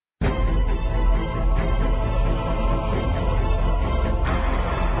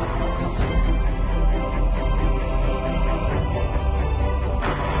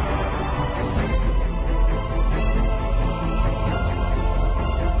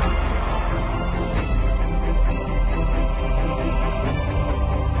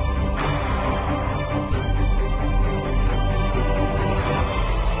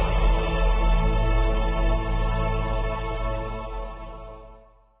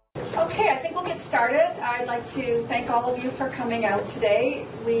Okay, I think we'll get started. I'd like to thank all of you for coming out today.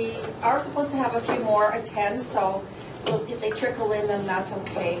 We are supposed to have a few more attend, so if they trickle in, then that's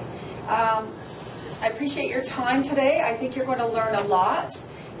okay. I appreciate your time today. I think you're going to learn a lot.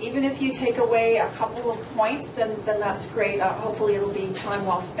 Even if you take away a couple of points, then that's great. Hopefully it'll be time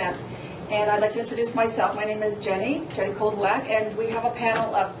well spent. And I'd like to introduce myself. My name is Jenny Koldwak, and we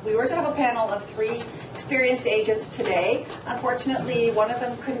were to have a panel of 3 experienced agents today. Unfortunately, one of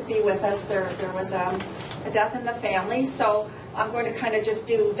them couldn't be with us. There was a death in the family, so I'm going to kind of just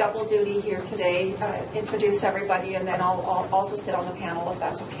do double duty here today, introduce everybody, and then I'll also sit on the panel if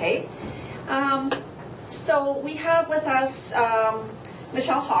that's okay. So we have with us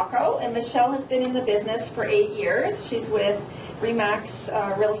Michelle Hawko, and Michelle has been in the business for 8 years. She's with Remax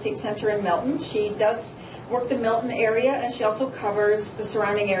Real Estate Center in Milton. She does work the Milton area, and she also covers the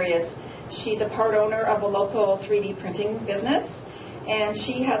surrounding areas. She's a part owner of a local 3D printing business, and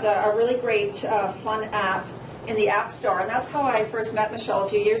she has a really great fun app in the App Store, and that's how I first met Michelle a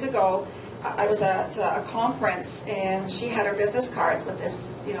few years ago. I was at a conference, and she had her business cards with this,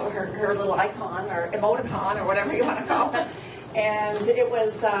 you know, her little icon or emoticon or whatever you want to call it. And it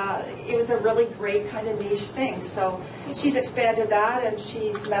was a really great kind of niche thing. So she's expanded that, and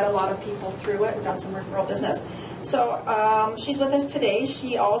she's met a lot of people through it and done some referral business. So she's with us today.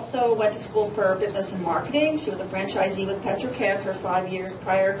 She also went to school for business and marketing. She was a franchisee with Petro-Can for 5 years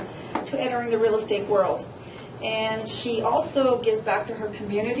prior to entering the real estate world. And she also gives back to her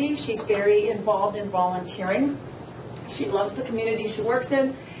community. She's very involved in volunteering. She loves the community she works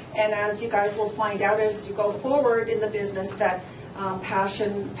in. And as you guys will find out as you go forward in the business, that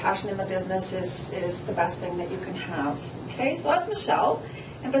passion in the business is the best thing that you can have. Okay, so that's Michelle.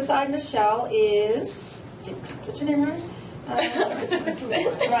 And beside Michelle is, what's your name, Ryan?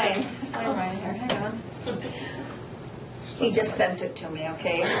 Ryan. I'm Ryan here. Hang on. He just sent it to me,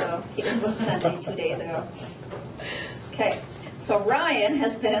 okay? So he just was sent it 2 days ago. Okay, so Ryan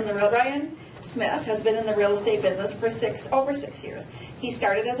Smith has been in the real estate business for over 6 years. He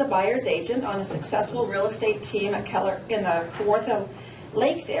started as a buyer's agent on a successful real estate team at Keller in the Kawartha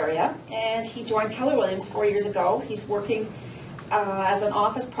Lakes area, and he joined Keller Williams 4 years ago. He's working as an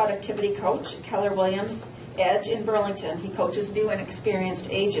office productivity coach at Keller Williams Edge in Burlington. He coaches new and experienced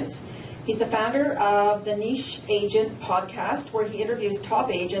agents. He's the founder of the Niche Agent podcast, where he interviews top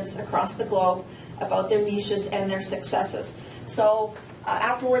agents across the globe about their niches and their successes. So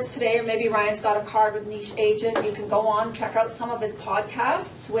afterwards today, or maybe Ryan's got a card with Niche Agent, you can go on, check out some of his podcasts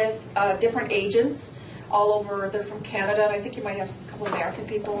with different agents all over. They're from Canada, and I think you might have a couple of American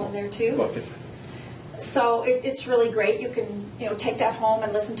people in there too. Okay. So it's really great. You can take that home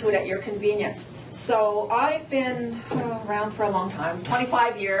and listen to it at your convenience. So I've been around for a long time,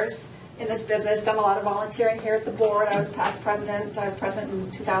 25 years in this business, done a lot of volunteering here at the board. I was past president. I was president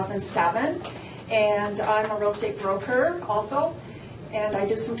in 2007, and I'm a real estate broker also. And I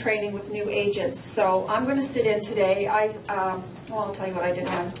do some training with new agents. So I'm going to sit in today. I'll tell you what I did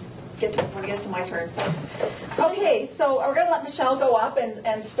when it gets to my turn. Okay, so we're going to let Michelle go up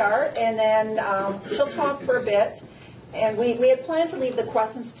and start, and then she'll talk for a bit. And we had planned to leave the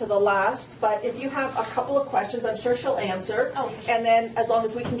questions to the last, but if you have a couple of questions, I'm sure she'll answer. Oh. And then as long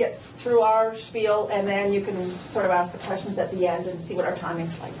as we can get through our spiel, and then you can sort of ask the questions at the end and see what our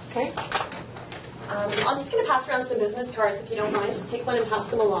timing's like, okay? I'm just going to pass around some business cards, if you don't mind. Just take one and pass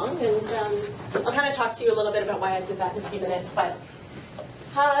them along, and I'll kind of talk to you a little bit about why I did that in a few minutes. But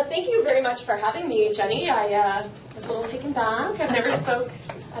thank you very much for having me, Jenny. I was a little taken back. I've never spoke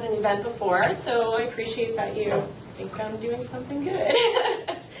at an event before, so I appreciate that you think I'm doing something good.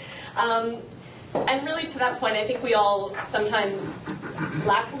 And really, to that point, I think we all sometimes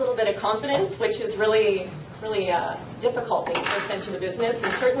lack a little bit of confidence, which is really difficult thing to get into the business,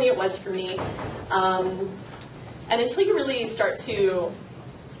 and certainly it was for me. And until you really start to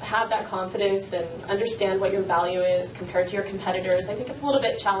have that confidence and understand what your value is compared to your competitors, I think it's a little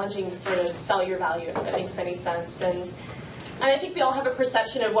bit challenging to sort of sell your value, if that makes any sense. And I think we all have a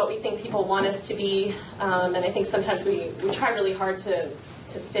perception of what we think people want us to be, and I think sometimes we try really hard to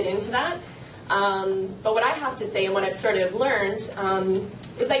fit into that. But what I have to say, and what I've sort of learned,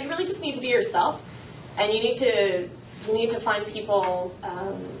 is that you really just need to be yourself. And you need to find people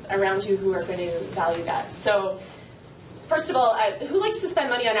around you who are going to value that. So, first of all, who likes to spend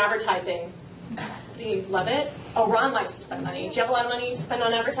money on advertising? Do you love it? Oh, Ron likes to spend money. Do you have a lot of money to spend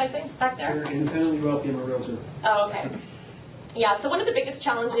on advertising back there? Sure, independently wealthy, I'm a realtor. Oh, okay. Yeah, so one of the biggest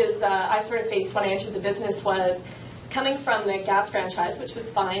challenges I sort of faced when I entered the business was coming from the gas franchise, which was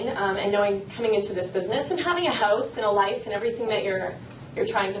fine, and coming into this business and having a house and a life and everything that you're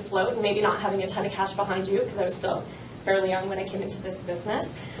trying to float, and maybe not having a ton of cash behind you, because I was still fairly young when I came into this business.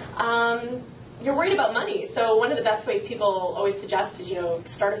 You're worried about money. So one of the best ways people always suggest is,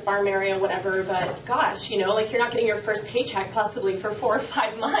 start a farm area, whatever, but gosh, like you're not getting your first paycheck possibly for 4 or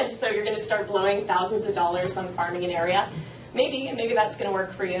 5 months, so you're going to start blowing thousands of dollars on farming an area. Maybe that's going to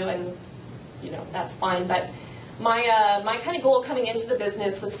work for you, and, that's fine. But my kind of goal coming into the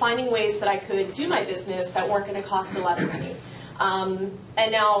business was finding ways that I could do my business that weren't going to cost a lot of money.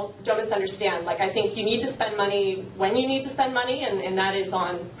 And now, don't misunderstand, I think you need to spend money when you need to spend money, and that is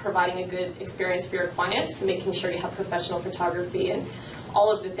on providing a good experience for your clients and making sure you have professional photography and all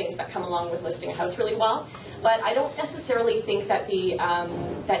of the things that come along with listing a house really well. But I don't necessarily think that the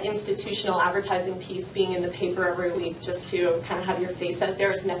that institutional advertising piece, being in the paper every week just to kind of have your face out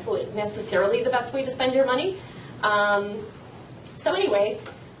there, is necessarily the best way to spend your money. So anyway,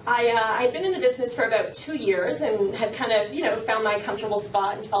 I'd been in the business for about 2 years and had kind of, found my comfortable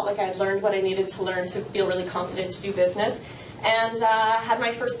spot and felt like I had learned what I needed to learn to feel really confident to do business, and had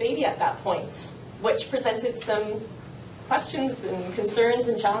my first baby at that point, which presented some questions and concerns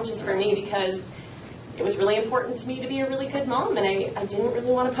and challenges for me, because it was really important to me to be a really good mom, and I didn't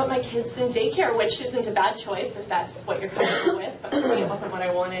really want to put my kids in daycare, which isn't a bad choice if that's what you're comfortable with, but for me it wasn't what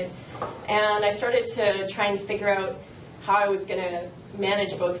I wanted. And I started to try and figure out how I was going to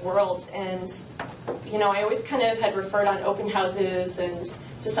manage both worlds, and I always kind of had referred on open houses and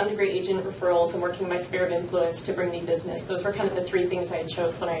to some degree agent referrals and working my sphere of influence to bring me business. Those were kind of the 3 things I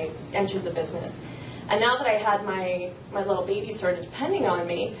chose when I entered the business. And now that I had my little baby sort of depending on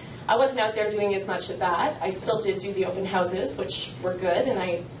me, I wasn't out there doing as much of that. I still did do the open houses, which were good, and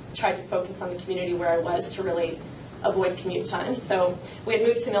I tried to focus on the community where I was to really avoid commute time. So we had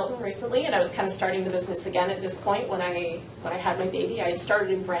moved to Milton recently, and I was kind of starting the business again at this point when I had my baby. I had started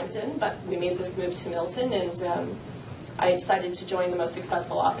in Brampton, but we made this move to Milton, and I decided to join the most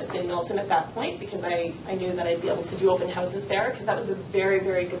successful office in Milton at that point, because I knew that I'd be able to do open houses there, because that was a very,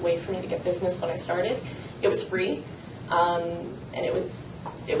 very good way for me to get business when I started. It was free, and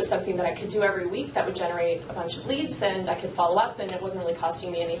it was something that I could do every week that would generate a bunch of leads, and I could follow up, and it wasn't really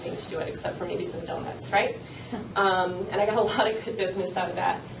costing me anything to do it except for maybe some donuts, right? And I got a lot of good business out of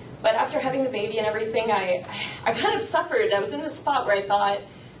that. But after having the baby and everything, I kind of suffered. I was in this spot where I thought,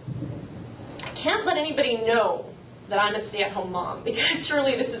 I can't let anybody know that I'm a stay-at-home mom, because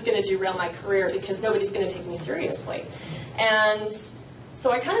surely this is going to derail my career, because nobody's going to take me seriously. And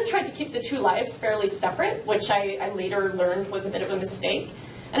so I kind of tried to keep the 2 lives fairly separate, which I later learned was a bit of a mistake.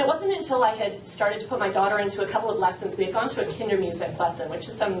 And it wasn't until I had started to put my daughter into a couple of lessons. We had gone to a kinder music lesson, which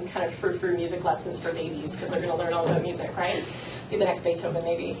is some kind of frou-frou music lessons for babies, because they're going to learn all about music, right? Be the next Beethoven,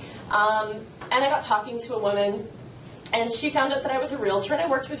 maybe. And I got talking to a woman, and she found out that I was a realtor, and I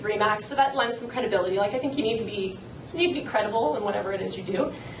worked with RE/MAX, so that lends some credibility. I think you need to be credible in whatever it is you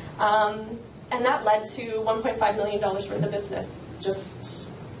do. And that led to $1.5 million worth of business, just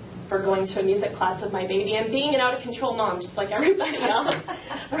for going to a music class with my baby and being an out-of-control mom, just like everybody else,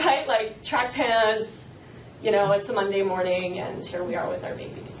 right? Like track pants, it's a Monday morning, and here we are with our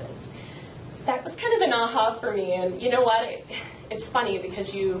babies. And that was kind of an aha for me, and you know what? It's funny,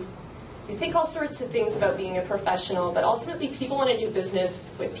 because you think all sorts of things about being a professional, but ultimately people want to do business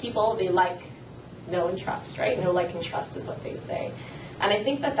with people they like, know, and trust, right? Know, like, and trust is what they say. And I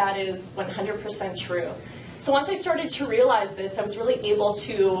think that is 100% true. So once I started to realize this, I was really able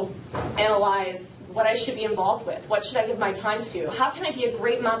to analyze what I should be involved with. What should I give my time to? How can I be a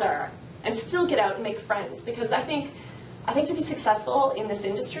great mother and still get out and make friends? Because I think to be successful in this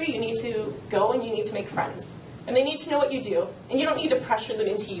industry, you need to go and you need to make friends. And they need to know what you do. And you don't need to pressure them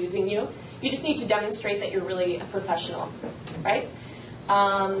into using you. You just need to demonstrate that you're really a professional, right?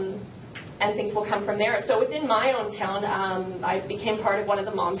 And things will come from there. So within my own town, I became part of one of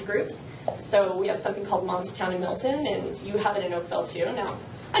the moms groups. So we have something called Moms Town in Milton, and you have it in Oakville too. Now,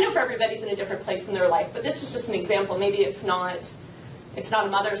 I know for everybody's in a different place in their life, but this is just an example. Maybe it's not a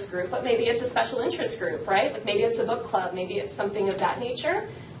mother's group, but maybe it's a special interest group, right? Like maybe it's a book club, maybe it's something of that nature.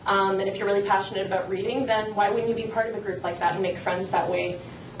 And if you're really passionate about reading, then why wouldn't you be part of a group like that and make friends that way?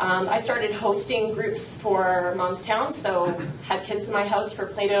 I started hosting groups for Moms Town, so had kids in my house for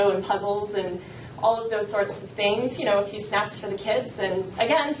Play-Doh and puzzles and all of those sorts of things, a few snacks for the kids, and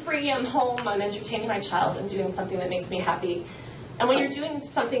again, free, I'm home, I'm entertaining my child, I'm doing something that makes me happy. And when you're doing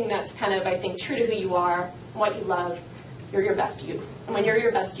something that's kind of, I think, true to who you are, what you love, you're your best you. And when you're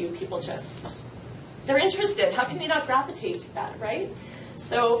your best you, people they're interested. How can they not gravitate to that, right?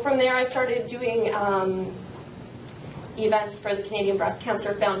 So from there, I started doing events for the Canadian Breast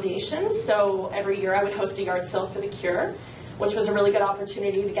Cancer Foundation. So every year I would host a yard sale for the cure, which was a really good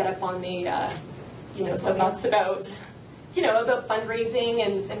opportunity to get up on the soapbox about fundraising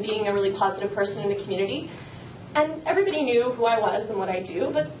and being a really positive person in the community. And everybody knew who I was and what I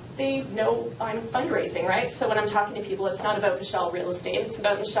do, but they know I'm fundraising, right? So when I'm talking to people, it's not about Michelle Real Estate, it's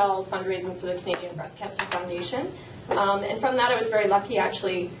about Michelle fundraising for the Canadian Breast Cancer Foundation. And from that, I was very lucky,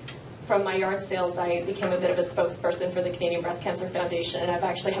 actually. From my yard sales, I became a bit of a spokesperson for the Canadian Breast Cancer Foundation, and I've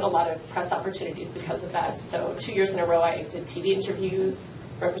actually had a lot of press opportunities because of that. So 2 years in a row, I did TV interviews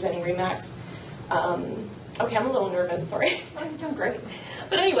representing RE/MAX. Okay, I'm a little nervous, sorry. I'm doing great.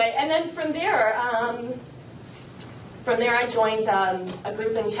 But anyway, and then from there I joined a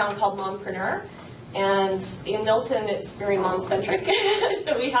group in town called Mompreneur, and in Milton it's very mom-centric.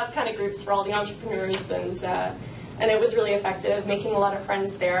 So we have kind of groups for all the entrepreneurs, and it was really effective, making a lot of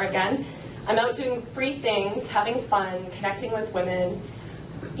friends there. Again, I'm out doing free things, having fun, connecting with women,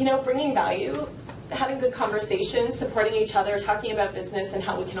 you know, bringing value, having good conversations, supporting each other, talking about business and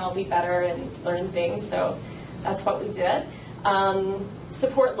how we can all be better and learn things. So that's what we did.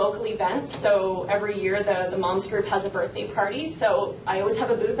 Support local events. So every year the Moms Group has a birthday party. So I always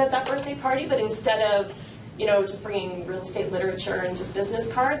have a booth at that birthday party, but instead of, you know, just bringing real estate literature and just business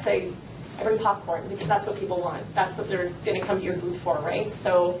cards, I bring popcorn because that's what people want. That's what they're going to come to your booth for, right?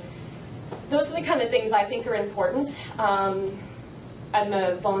 So those are the kind of things I think are important. I'm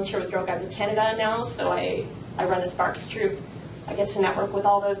a volunteer with Girl Guides of Canada now, so I run a Sparks troop. I get to network with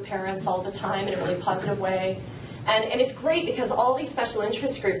all those parents all the time in a really positive way. And it's great because all these special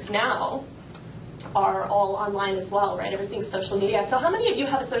interest groups now are all online as well, right? Everything's social media. So how many of you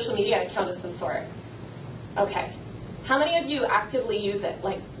have a social media account of some sort? Okay. How many of you actively use it,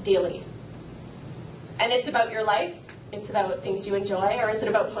 like daily? And it's about your life? It's about things you enjoy? Or is it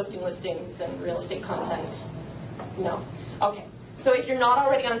about posting listings and real estate content? No. Okay. So if you're not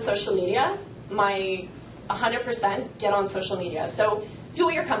already on social media, my 100% get on social media. So do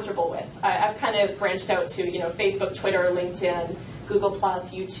what you're comfortable with. I've kind of branched out to, you know, Facebook, Twitter, LinkedIn, Google+,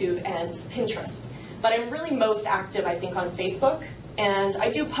 YouTube, and Pinterest. But I'm really most active, I think, on Facebook, and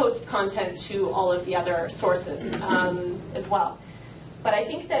I do post content to all of the other sources as well. But I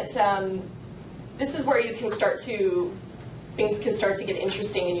think that this is where you can start to, things can start to get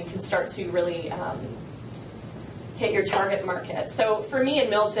interesting, and you can start to really hit your target market. So for me in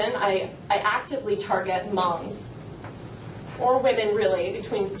Milton, I actively target moms, or women really,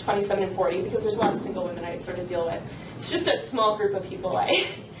 between 27 and 40, because there's a lot of single women I sort of deal with. It's just a small group of people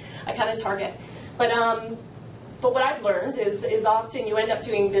I kind of target. But what I've learned is often you end up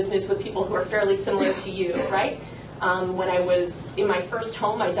doing business with people who are fairly similar to you, right? When I was in my first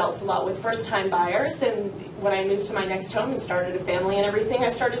home, I dealt a lot with first-time buyers, and when I moved to my next home and started a family and everything,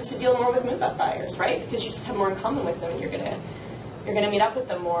 I started to deal more with move-up buyers, right? Because you just have more in common with them, and you're gonna meet up with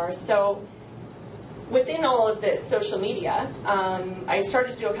them more. So within all of this social media, I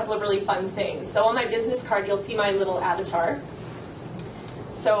started to do a couple of really fun things. So on my business card, you'll see my little avatar.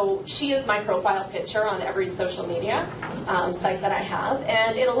 So she is my profile picture on every social media site that I have,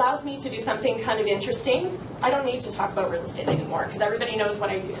 and it allows me to do something kind of interesting. I don't need to talk about real estate anymore because everybody knows what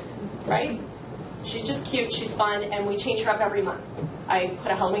I do, right? She's just cute, she's fun, and we change her up every month. I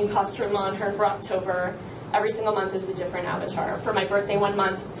put a Halloween costume on her for October. Every single month is a different avatar. For my birthday one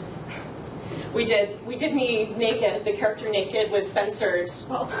month, we did me naked, the character naked with censored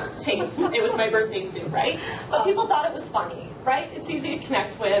tape. It was my birthday suit, right? But people thought it was funny, right? It's easy to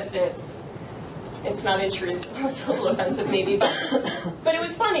connect with. It's not intrusive. It's a little offensive maybe, but it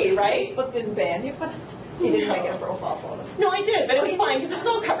was funny, right? Facebook didn't ban you, but you didn't make a profile photo. No, I did, but it was fine because it was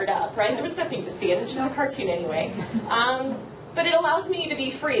all covered up, right? There was nothing to see, and it's just a cartoon anyway. But it allows me to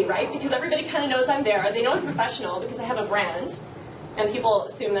be free, right? Because everybody kind of knows I'm there. They know I'm professional because I have a brand. And people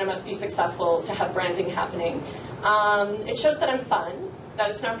assume that I must be successful to have branding happening. It shows that I'm fun,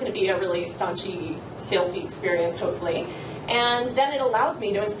 that it's not going to be a really staunchy, salesy experience, hopefully. And then it allows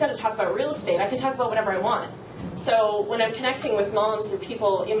me to, instead of talk about real estate, I can talk about whatever I want. So when I'm connecting with moms or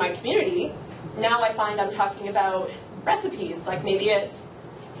people in my community, now I find I'm talking about recipes, like maybe it's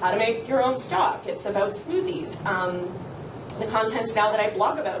how to make your own stock. It's about smoothies. The content now that I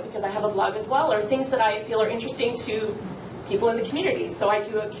blog about, because I have a blog as well, are things that I feel are interesting to people in the community. So I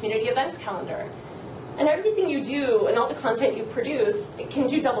do a community events calendar. And everything you do and all the content you produce, it can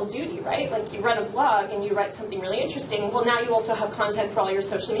do double duty, right? Like you run a blog and you write something really interesting. Well, now you also have content for all your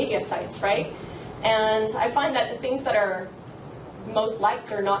social media sites, right? And I find that the things that are most liked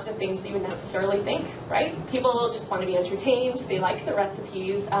are not the things that you would necessarily think, right? People just want to be entertained. They like the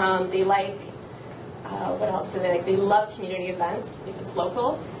recipes. They like, what else do they like? They love community events if it's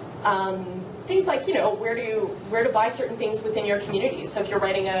local. Things like, you know, where to buy certain things within your community. So if you're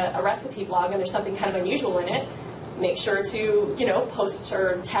writing a recipe blog and there's something kind of unusual in it, make sure to, you know, post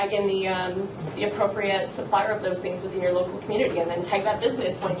or tag in the appropriate supplier of those things within your local community, and then tag that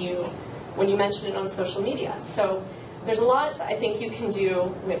business when you when you mention it on social media. So there's a lot I think you can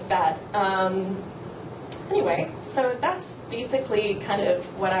do with that. Anyway, so that's basically kind of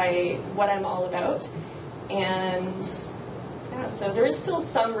what I'm all about. And yeah, so there is still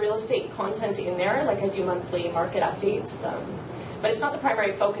some real estate content in there, like I do monthly market updates, but it's not the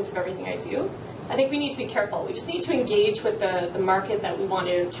primary focus of everything I do. I think we need to be careful. We just need to engage with the market that we want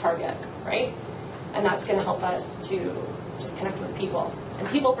to target, right? And that's going to help us to just connect with people. And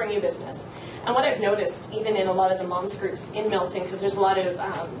people bring you business. And what I've noticed, even in a lot of the moms groups in Milton, because there's a lot of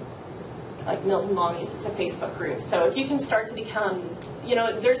like Milton Mommies, it's a Facebook group. So if you can start to become, you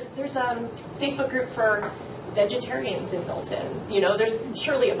know, there's a Facebook group for vegetarians in Milton. You know, there's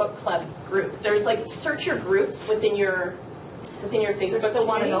surely a book club group. There's like, search your groups within your Facebook. There's the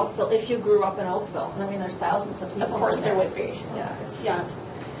one in Oakville, if you grew up in Oakville. I mean, there's thousands of people. Of course there would be. Yeah.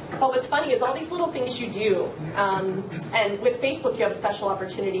 But what's funny is all these little things you do, and with Facebook you have a special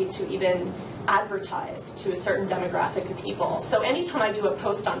opportunity to even advertise to a certain demographic of people. So anytime I do a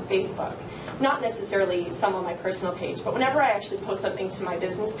post on Facebook, not necessarily some on my personal page, but whenever I actually post something to my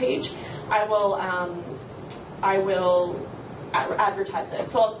business page, I will advertise it.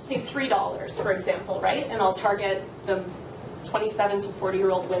 So I'll say $3, for example, right? And I'll target the 27 to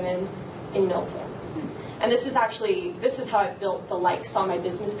 40-year-old women in Milton. And this is how I've built the likes on my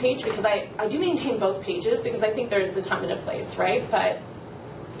business page, because I do maintain both pages because I think there's a time and a place, right? But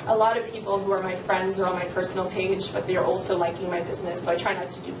a lot of people who are my friends are on my personal page, but they're also liking my business, so I try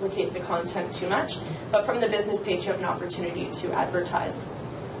not to duplicate the content too much. But from the business page, you have an opportunity to advertise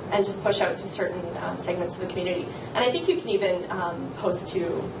and just push out to certain segments of the community. And I think you can even post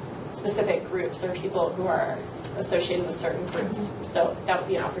to specific groups or people who are associated with certain groups. So that would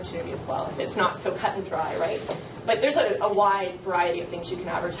be an opportunity as well. It's not so cut and dry, right? But there's a wide variety of things you can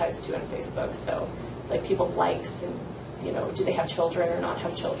advertise to on Facebook. So like people's likes and, you know, do they have children or not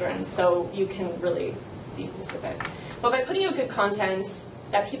have children? So you can really be specific. But by putting out good content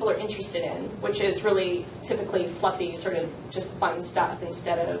that people are interested in, which is really typically fluffy, sort of just fun stuff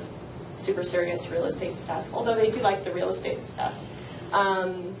instead of super serious real estate stuff, although they do like the real estate stuff,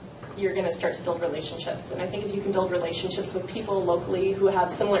 you're going to start to build relationships. And I think if you can build relationships with people locally who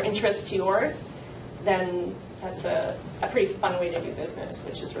have similar interests to yours, then that's a pretty fun way to do business,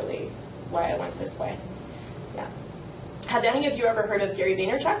 which is really why I went this way. Yeah. Have any of you ever heard of Gary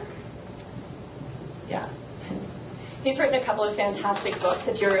Vaynerchuk? Yeah. He's written a couple of fantastic books.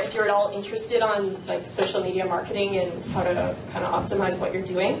 If you're at all interested on like social media marketing and how to kind of optimize what you're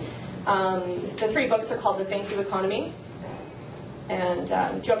doing, the 3 books are called The Thank You Economy. And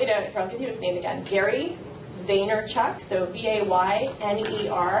do you want me to, I'll give you his name again, Gary Vaynerchuk, so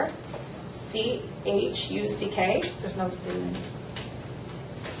V-A-Y-N-E-R-C-H-U-C-K. There's no C in it.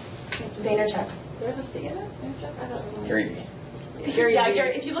 Vaynerchuk. There's a C in it? Vaynerchuk? I don't know. Gary V. Gary,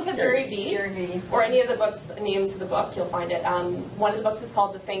 if you look at Gary V, or any of the books, names of the book, you'll find it. One of the books is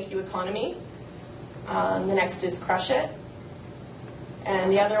called The Thank You Economy. The next is Crush It.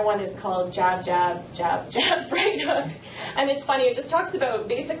 And the other one is called Jab, Jab, Jab, Jab, Right Hook. And it's funny, it just talks about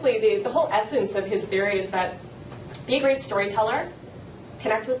basically the whole essence of his theory is that be a great storyteller,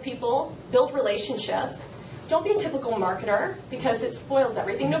 connect with people, build relationships. Don't be a typical marketer because it spoils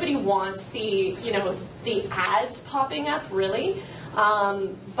everything. Nobody wants the ads popping up, really.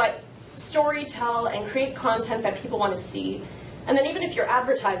 But storytell and create content that people want to see. And then even if you're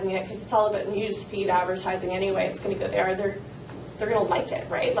advertising it, because it's all about news feed advertising anyway, it's going to go there. They're going to like it,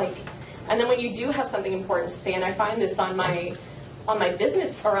 right? And then when you do have something important to say, and I find this on my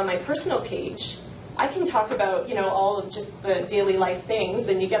business or on my personal page, I can talk about all of just the daily life things,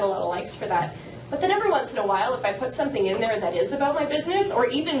 and you get a lot of likes for that. But then every once in a while, if I put something in there that is about my business, or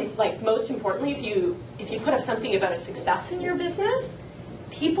even most importantly, if you put up something about a success in your business,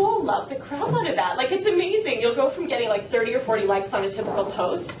 people love the crap out of that. It's amazing. You'll go from getting 30 or 40 likes on a typical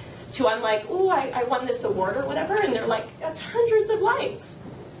post to I'm like, ooh, I won this award or whatever, and they're like, that's hundreds of likes.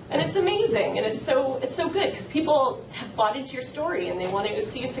 And it's amazing, and it's so good because people have bought into your story and they want to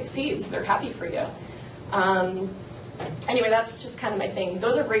see you succeed, so they're happy for you. Anyway, that's just kind of my thing.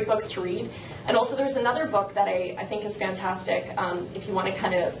 Those are great books to read. And also there's another book that I think is fantastic if you want to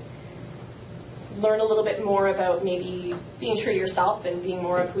kind of learn a little bit more about maybe being true to yourself and being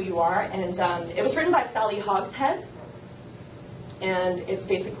more of who you are. And it was written by Sally Hogshead, and it's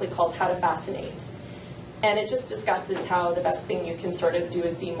basically called How to Fascinate. And it just discusses how the best thing you can sort of do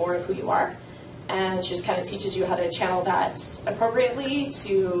is be more of who you are. And she just kind of teaches you how to channel that appropriately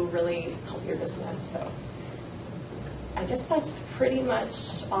to really help your business. So I guess that's pretty much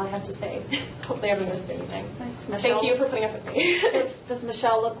all I have to say. Hopefully I haven't missed anything. Thanks, Michelle. Thank you for putting up with me. Does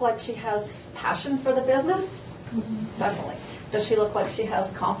Michelle look like she has passion for the business? Mm-hmm. Definitely. Does she look like she has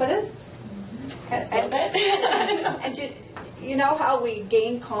confidence? And you know how we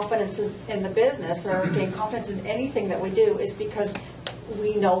gain confidence in the business or gain confidence in anything that we do is because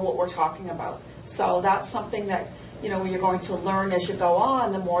we know what we're talking about. So that's something that, you know, you're going to learn as you go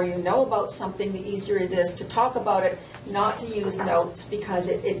on. The more you know about something, the easier it is to talk about it, not to use notes because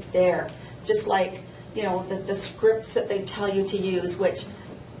it's there. Just like, you know, the scripts that they tell you to use, which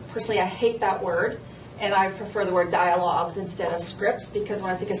personally I hate that word, and I prefer the word dialogues instead of scripts, because when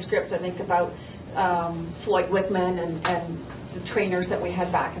I think of scripts, I think about Floyd Wickman and the trainers that we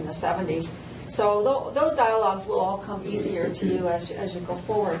had back in the 70s. So those dialogues will all come easier to you as you go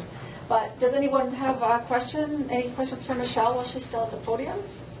forward. But does anyone have a question? Any questions for Michelle while she's still at the podium?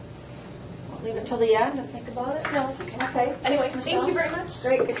 I'll leave it till the end and think about it. No, it's okay. Okay. Anyway, Michelle? thank you very much.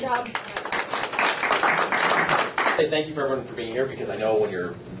 Great, good job. Hey, thank you for everyone for being here, because I know when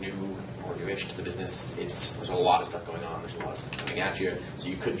you're new or newish to the business, there's a lot of stuff going on. There's a lot of stuff coming at you, so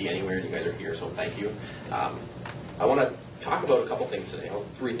you could be anywhere. You guys are here, so thank you. I want to talk about a couple things today,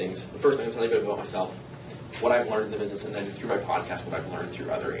 three things. The first thing is tell you a bit about myself, what I've learned in the business, and then through my podcast, what I've learned through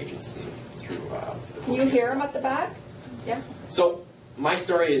other agents and through Can you hear him at the back? Yeah. So my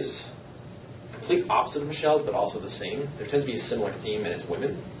story is complete opposite of Michelle's, but also the same. There tends to be a similar theme, and it's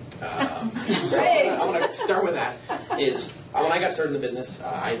women. Great. I want to start with that. Is when I got started in the business,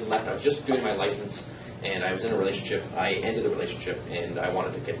 I was just doing my license, and I was in a relationship. I ended the relationship, and I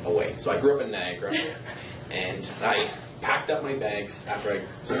wanted to get away. So I grew up in Niagara, and I packed up my bags after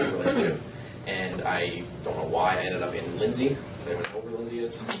I started the relationship, and I don't know why I ended up in Lindsay. Anyone know where Lindsay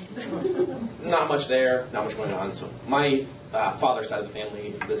is? Not much there, not much going on. So my father's side of the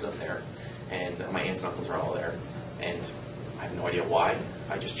family lives up there, and my aunts and uncles are all there, and I have no idea why.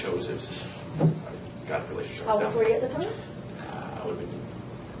 I just chose it. I got a relationship. How old were you at the time? I would have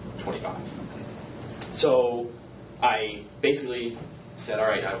been 25. So I basically said, all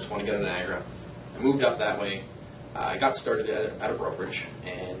right, I just want to get to Niagara. I moved up that way. I got started at a brokerage,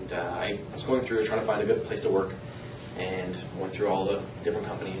 and I was going through trying to find a good place to work, and went through all the different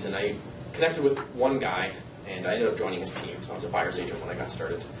companies, and I connected with one guy, and I ended up joining his team. So I was a buyer's agent when I got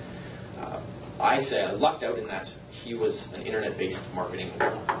started. I lucked out in that he was an internet-based marketing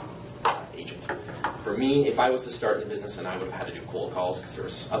agent. For me, if I was to start in the business, then I would have had to do cold calls, because there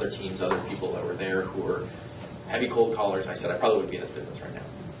was other teams, other people that were there who were heavy cold callers. I said I probably would be in this business right now.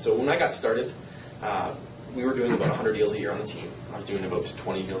 So when I got started, we were doing about 100 deals a year on the team. I was doing about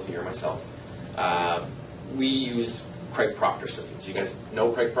 20 deals a year myself. We use Craig Proctor systems. You guys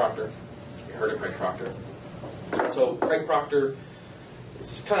know Craig Proctor? You heard of Craig Proctor? So Craig Proctor is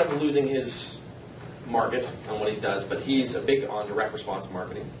kind of losing his market on what he does, but he's a big on direct response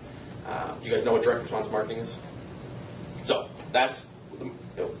marketing. You guys know what direct response marketing is? So that's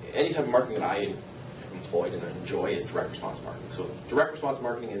any type of marketing that I employed and enjoy is direct response marketing. So direct response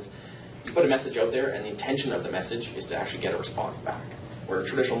marketing is you put a message out there, and the intention of the message is to actually get a response back. Where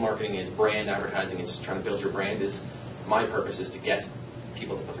traditional marketing is brand advertising, it's trying to build your brand. Is my purpose is to get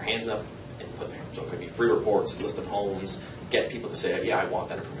people to put their hands up and so it could be free reports, list of homes, get people to say, yeah, I want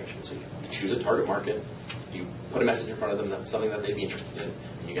that information. So you choose a target market, you put a message in front of them that's something that they'd be interested in,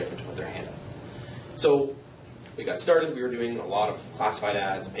 and you get them to put their hand up. So we got started. We were doing a lot of classified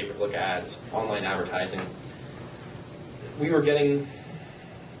ads, pay-per-click ads, online advertising. We were getting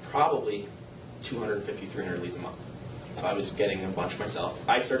probably 250, 300 leads a month. So I was getting a bunch myself.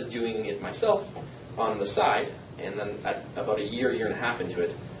 I started doing it myself on the side, and then at about a year and a half into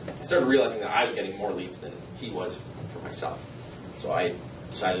it, I started realizing that I was getting more leads than he was for myself. So I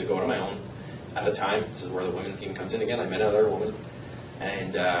decided to go on my own. At the time, this is where the women's team comes in again. I met another woman,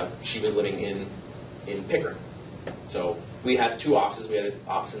 and she was living in Pickering. So we had two offices. We had an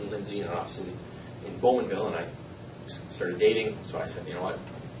office in Lindsay and an office in Bowmanville, and I started dating. So I said, you know what,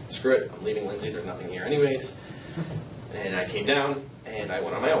 screw it. I'm leaving Lindsay. There's nothing here anyways. And I came down, and I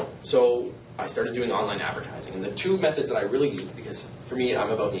went on my own. So I started doing online advertising. And the two methods that I really used, because for me, I'm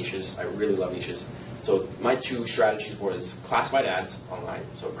about niches. I really love niches. So my two strategies was classified ads online,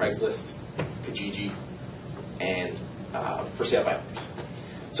 so Craigslist, Kijiji, and for sale by owners.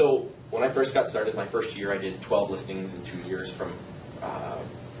 So when I first got started, my first year, I did 12 listings in 2 years from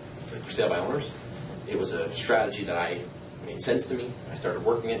for sale by owners. It was a strategy that made sense to me. I started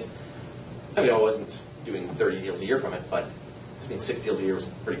working it. I mean, I wasn't doing 30 deals a year from it, but I think 6 deals a year was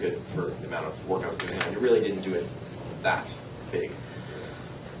pretty good for the amount of work I was doing, and I really didn't do it that big.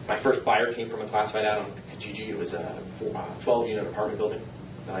 My first buyer came from a classified ad on Kijiji. It was a 12-unit apartment building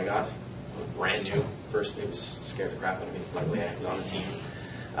that I got. It was brand new. First, it was scared the crap out of me. Luckily, I was on the team.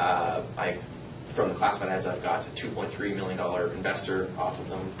 From the classified ads, I got a $2.3 million investor off of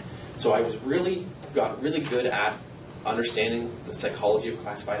them. So I got really good at understanding the psychology of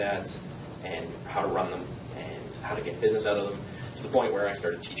classified ads, and how to run them and how to get business out of them, to the point where I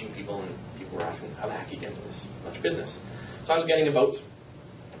started teaching people, and people were asking, how the heck do you get into this much business? So I was getting about,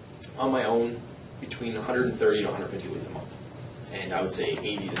 on my own, between 130 to 150 leads a month. And I would say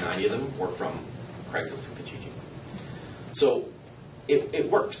 80 to 90 of them were from Craigslist and Kijiji. So it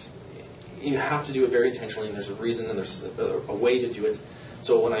works. You have to do it very intentionally, and there's a reason, and there's a way to do it.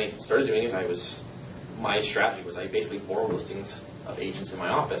 So when I started doing it, my strategy was I basically borrowed listings of agents in my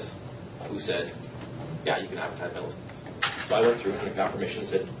office who said, yeah, you can advertise my listings. So I went through and got permission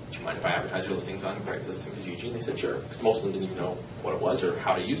and said, do you mind if I advertise your listings on Craigslist and Kijiji? And they said, sure, because most of them didn't even know what it was or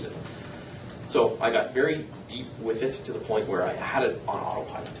how to use it. So I got very deep with it to the point where I had it on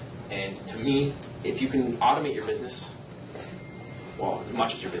autopilot. And to me, if you can automate your business, well, as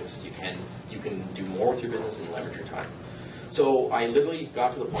much as your business you can do more with your business and leverage your time. So I literally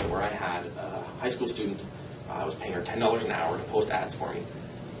got to the point where I had a high school student. I was paying her $10 an hour to post ads for me.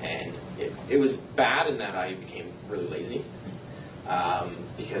 And it was bad in that I became really lazy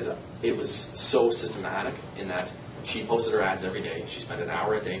because it was so systematic in that she posted her ads every day. She spent an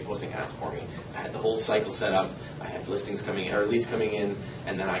hour a day posting ads for me. I had the whole cycle set up. I had listings coming in, or leads coming in,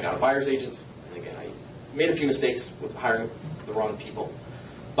 and then I got a buyer's agent. And again, I made a few mistakes with hiring the wrong people,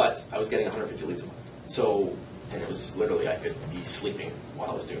 but I was getting 150 leads a month. So, and it was literally, I could be sleeping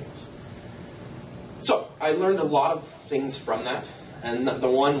while I was doing this. So I learned a lot of things from that, and the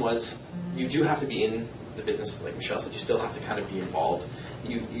one was you do have to be in the business, like Michelle said. You still have to kind of be involved.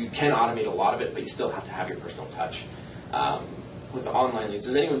 You can automate a lot of it, but you still have to have your personal touch. With the online leads,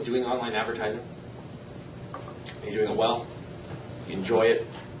 is anyone doing online advertising? Are you doing it well? You enjoy it?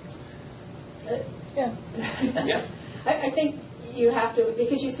 Yeah. Yeah. I think you have to,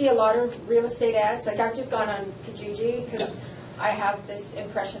 because you see a lot of real estate ads. Like I've just gone on Kijiji because I have this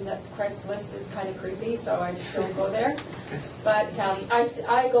impression that Craigslist is kind of creepy, so I just don't go there. But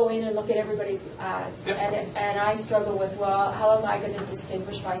I go in and look at everybody's ads, and I struggle with, well, how am I going to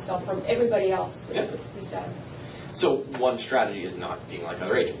distinguish myself from everybody else with these ads? So one strategy is not being like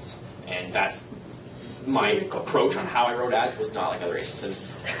other agents, and that's my approach on how I wrote ads was not like other agents. And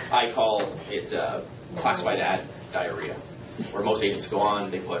I call it classified ad diarrhea, where most agents go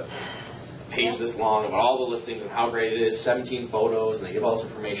on, they put page this long about all the listings and how great it is, 17 photos, and they give all this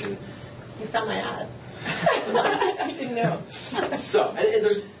information. You found my ad. I didn't know. So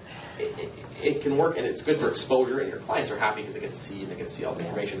it can work, and it's good for exposure, and your clients are happy because they get to see and they get to see all the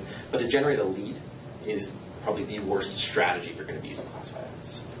information. But to generate a lead is probably the worst strategy if you're going to be using classified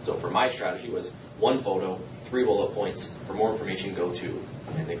ads. So for my strategy was one photo, 3 bullet points. For more information, go to,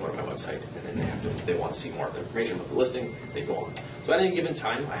 and they go to my website, and then they want to see more of the information about the listing, they go on. So at any given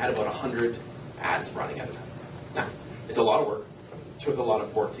time, I had about 100 ads running at a time. Now, it's a lot of work. It took a lot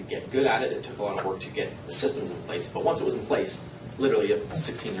of work to get good at it. It took a lot of work to get the systems in place. But once it was in place, literally a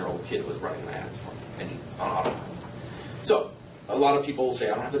 16-year-old kid was running my ads for me and on autopilot. So a lot of people will say, I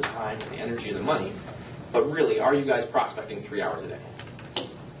don't have the time, the energy, the money. But really, are you guys prospecting 3 hours a day?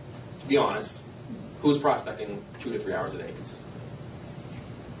 To be honest, who's prospecting 2 to 3 hours a day?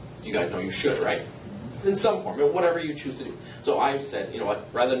 You guys know you should, right? In some form, whatever you choose to do. So I said, you know what,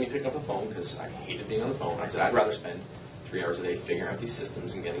 rather than me picking up the phone, because I hated being on the phone, I said I'd rather spend 3 hours a day figuring out these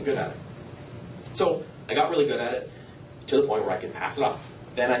systems and getting good at it. So I got really good at it to the point where I could pass it off.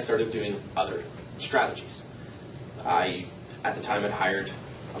 Then I started doing other strategies. I, at the time, had hired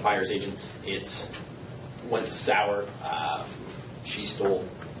a buyer's agent. It went sour. She stole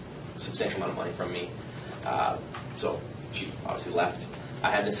a substantial amount of money from me. So she obviously left. I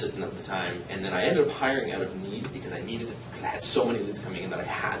had an assistant at the time, and then I ended up hiring out of need because I needed it, because I had so many leads coming in that I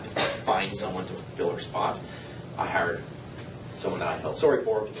had to find someone to fill her spot. I hired someone that I felt sorry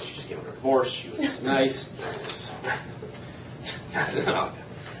for because she just came out of a divorce. She was nice.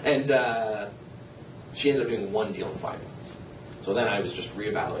 And she ended up doing 1 deal in 5 months. So then I was just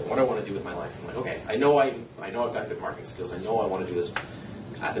reevaluating what I want to do with my life. I'm like, okay, I know I've got good marketing skills. I know I want to do this.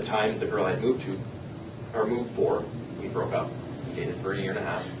 At the time, the girl I moved for, we broke up. We dated for 1.5 years.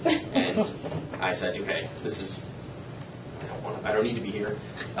 And I said, okay, I don't need to be here.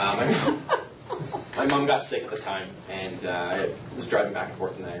 My mom got sick at the time, and I was driving back and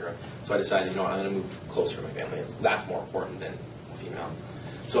forth to Niagara. So I decided, you know what, I'm going to move closer to my family. That's more important than a female.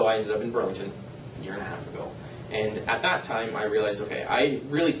 So I ended up in Burlington 1.5 years ago. And at that time, I realized, okay, I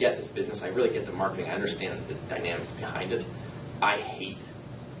really get this business. I really get the marketing. I understand the dynamics behind it. I hate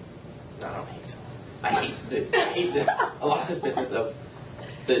a lot of this business of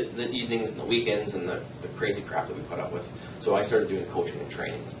the evenings and the weekends and the crazy crap that we put up with. So I started doing coaching and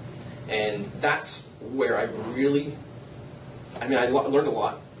training. And that's where I learned a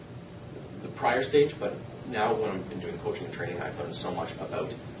lot the prior stage, but now when I've been doing coaching and training, I've learned so much about the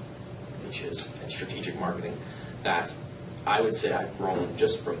niches and strategic marketing that I would say I've grown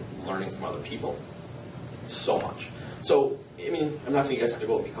just from learning from other people so much. So, I mean, I'm not saying you guys have to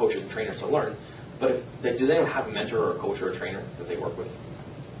go be coaches and trainers to learn, but does anyone have a mentor or a coach or a trainer that they work with?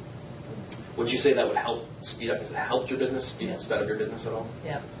 Would you say that would help speed up? Has it helped your business, sped up your business at all?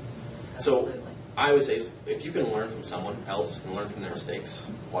 Yeah. So I would say if you can learn from someone else and learn from their mistakes,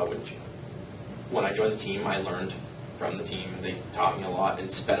 why wouldn't you? When I joined the team, I learned from the team. They taught me a lot and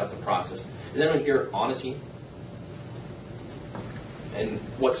sped up the process. Is anyone here on a team? And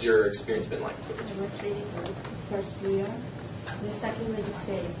what's your experience been like? It was really good. First year, exactly what you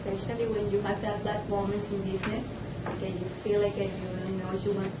say, especially when you have that moment in business, okay, you feel like you know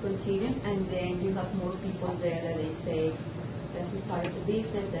you want to continue, and then you have more people there that they say, this is part of the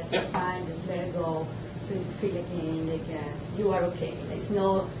business, that's fine, just let it go. So you feel again like you are okay. It's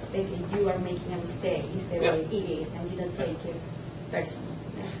not like you are making a mistake. It's the way it is, and you don't take it personally.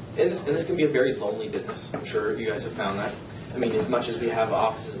 And this can be a very lonely business. I'm sure you guys have found that. I mean, as much as we have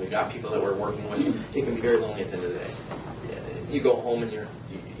offices, we've got people that we're working with, it can be very lonely at the end of the day. You go home and you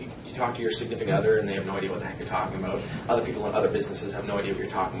talk to your significant other and they have no idea what the heck you're talking about. Other people in other businesses have no idea what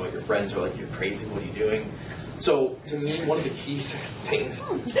you're talking about. Your friends are like, you're crazy, what are you doing? So to me, one of the key things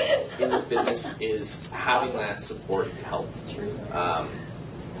in this business is having that support and help.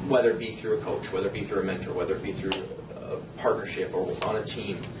 Whether it be through a coach, whether it be through a mentor, whether it be through a partnership or on a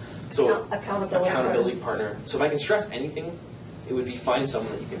team. So accountability partner. So if I can stress anything, it would be find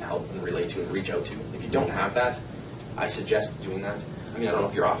someone that you can help and relate to and reach out to. If you don't have that, I suggest doing that. I mean, I don't know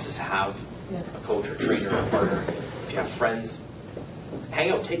if your offices have a coach or trainer or partner. If you have friends, hang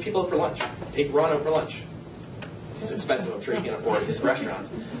out, take people out for lunch. Take Ron out for lunch. It's expensive, I'm sure you can afford his restaurant.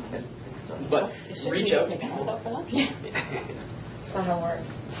 But reach out to people. Summer work.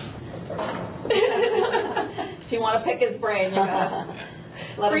 If you want to pick his brain, you gotta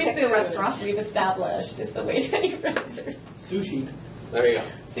let him pick the restaurant. We've established is the way to answer. Sushi. There you go.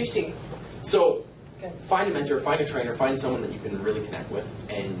 Sushi. So find a mentor, find a trainer, find someone that you can really connect with,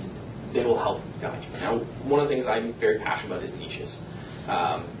 and they will help guide you. Now, one of the things I'm very passionate about is niches.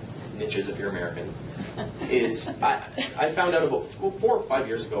 Niches, if you're American, is I found out about 4 or 5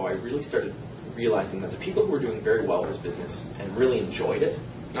 years ago, I really started realizing that the people who were doing very well with this business and really enjoyed it,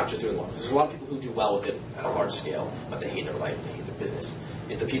 not just doing well, there's a lot of people who do well with it at a large scale, but they hate their life, they hate their business.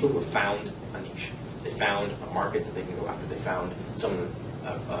 It's the people who have found a niche. They found a market that they can go after. They found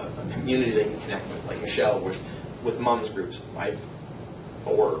a community they can connect with, like Michelle, with moms groups. There's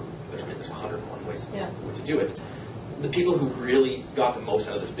 101 ways to do it. The people who really got the most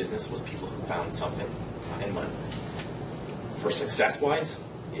out of this business was people who found something and money. For success-wise,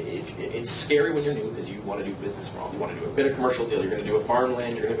 it's scary when you're new because you want to do business wrong. You want to do a bit of commercial deal. You're going to do a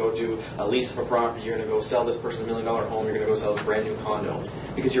farmland. You're going to go do a lease of a property. You're going to go sell this person $1 million home. You're going to go sell a brand new condo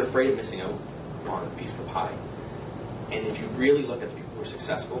because you're afraid of missing out on a piece of the pie. And if you really look at the people who are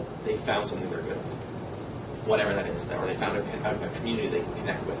successful, they found something they're good at, whatever that is, or they found a community they can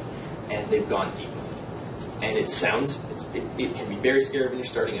connect with, and they've gone deep with it. And it can be very scary when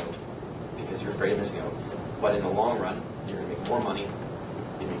you're starting out because you're afraid of missing out. But in the long run, you're going to make more money.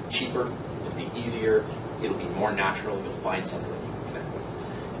 It'll be cheaper. It'll be easier. It'll be more natural. You'll find something that you can connect with.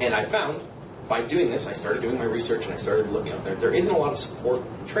 And I found by doing this, I started doing my research and I started looking out there. There isn't a lot of support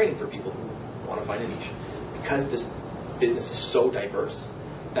and training for people who want to find a niche because this business is so diverse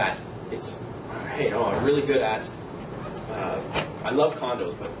that it's, hey, I'm really good at, I love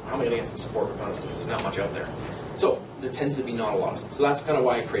condos, but how am I going to get some support for condos? There's not much out there. So there tends to be not a lot. So that's kind of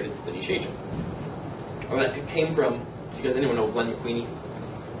why I created the niche agent. And it came from, do you guys anyone know Glenn McQueenie?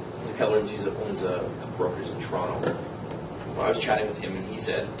 The Keller owns a brokers in Toronto. Well, I was chatting with him and he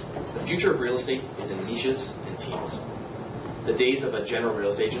said, the future of real estate is in niches and teams. The days of a general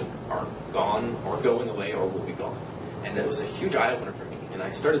real estate agent are gone or going away or will be gone. And that was a huge eye-opener for me. And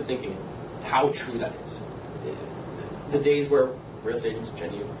I started thinking how true that is. The days where real estate agents,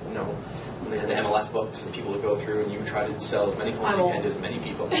 Jen, you know, when they had the MLS books and people would go through and you would try to sell as many homes as you can to as many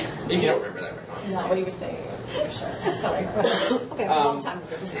people. You don't remember that, right? No, what he was saying, for sure. Sorry. Okay, a long time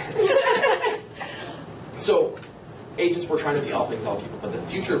ago. So, agents were trying to be all things to all people, but the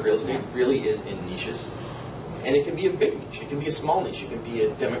future of real estate really is in niches. And it can be a big niche. It can be a small niche. It can be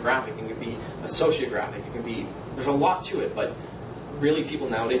a demographic. It can be a sociographic. It can be, there's a lot to it, but really people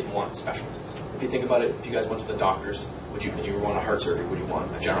nowadays want specialists. If you think about it, if you guys went to the doctors, and you want a heart surgery, would you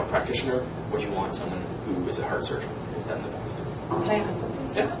want a general practitioner? Would you want someone who is a heart surgeon? Is that the best?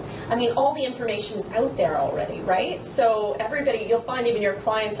 Yeah. I mean, all the information is out there already, right? So everybody, you'll find even your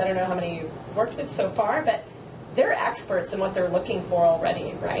clients, I don't know how many you've worked with so far, but they're experts in what they're looking for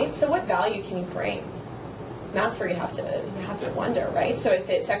already, right? So what value can you bring? that's where you have to wonder, right? So if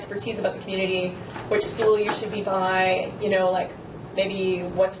it's expertise about the community, which school you should be by, like maybe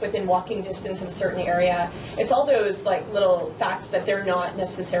what's within walking distance in a certain area, it's all those like little facts that they're not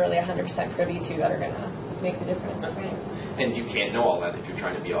necessarily 100% privy to that are going to make the difference, right? And you can't know all that if you're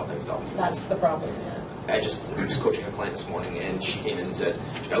trying to be all things to all people. That's the problem. Yeah. I was coaching a client this morning, and she came in and said,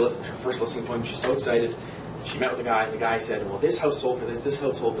 she got her first listing appointment, she's so excited. She met with a guy, and the guy said, well, this house sold for this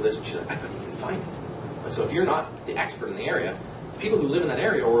house sold for this, and she's like, I couldn't even find it. And so if you're not the expert in the area, people who live in that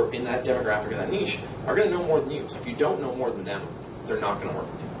area or in that demographic or that niche are going to know more than you. So if you don't know more than them, they're not going to work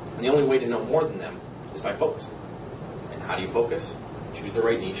with you. And the only way to know more than them is by focus. And how do you focus? Choose the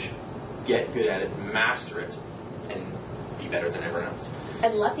right niche, get good at it, master it, and be better than everyone else.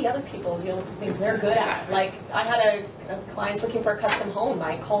 And let the other people deal with the things they're good at. Like, I had a client looking for a custom home.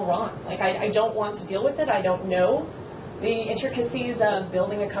 I call Ron. Like, I don't want to deal with it. I don't know the intricacies of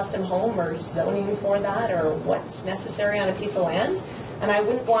building a custom home or zoning for that or what's necessary on a piece of land. And I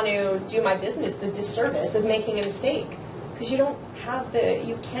wouldn't want to do my business the disservice of making a mistake. Because you don't have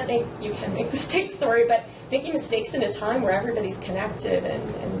you can make mistakes, sorry, but making mistakes in a time where everybody's connected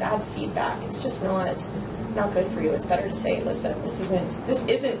and bad feedback, it's just not good for you. It's better to say, listen, this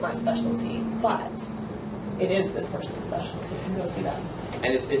isn't my specialty, but it is this person's specialty, and go see that.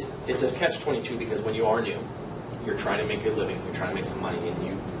 And it's a catch-22 because when you are new, you're trying to make a living, you're trying to make some money, and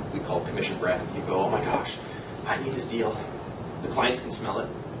we call commission breath. You go, oh my gosh, I need this deal. The clients can smell it.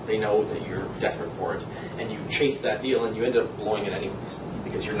 They know that you're desperate for it, and you chase that deal, and you end up blowing it anyways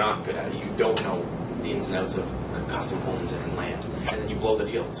because you're not good at it. You don't know the ins and outs of custom homes and land, and then you blow the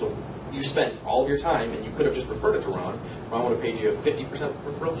deal. So you spent all of your time, and you could have just referred it to Ron. Ron would have paid you a 50%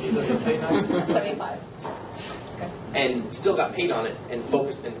 referral fee. Is that what paid now? 75. Okay. And still got paid on it, and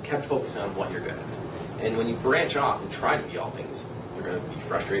kept focusing on what you're good at. And when you branch off and try to be all things, you're going to be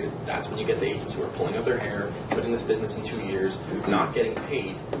frustrated. That's when you get the agents who are pulling out their hair, putting this business in 2 years, not getting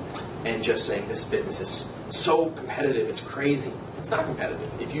paid, and just saying this business is so competitive, it's crazy. It's not competitive.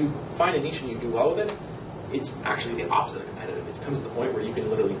 If you find a niche and you do well with it, it's actually the opposite of competitive. It comes to the point where you can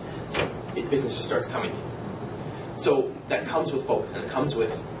literally, business just starts coming. So that comes with focus, and you have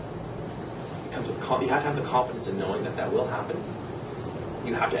to have the confidence in knowing that will happen.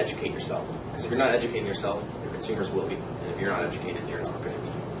 You have to educate yourself, because if you're not educating yourself, your consumers will be. And if you're not educated, you're not going to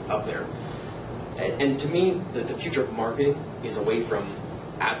be up there. And to me, the future of marketing is away from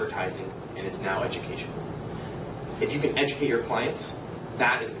advertising, and it's now education. If you can educate your clients,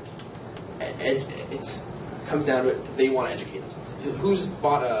 that is the key. It comes down to it, they want to educate themselves. Who's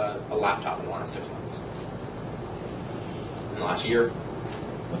bought a laptop in the last 6 months? In the last year?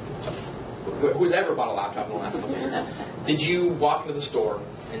 Who's ever bought a laptop in the last 6 months? Did you walk into the store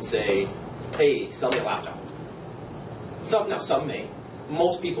and say, hey, sell me a laptop? Some may.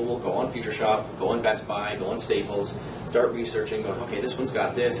 Most people will go on Future Shop, go on Best Buy, go on Staples, start researching, going, okay, this one's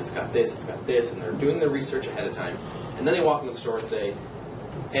got this, it's got this, it's got this, and they're doing their research ahead of time. And then they walk into the store and say,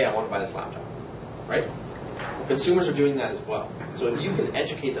 hey, I want to buy this laptop, right? Consumers are doing that as well. So if you can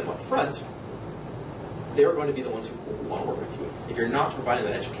educate them up front, they're going to be the ones who want to work with you. If you're not providing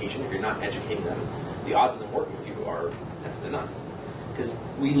that education, if you're not educating them, the odds of them working with you are next to none. Because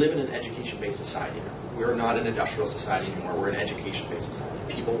we live in an education-based society now. We're not an industrial society anymore. We're an education-based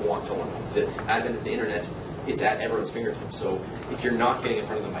society. People want to learn. The advent of the internet is at everyone's fingertips. So if you're not getting in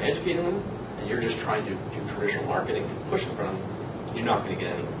front of them by educating them, and you're just trying to do traditional marketing and push in front of them, you're not going to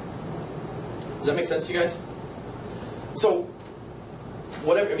get anywhere. Does that make sense to you guys? So,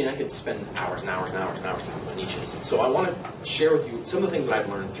 I could spend hours and hours and hours and hours talking about niches. So I want to share with you some of the things that I've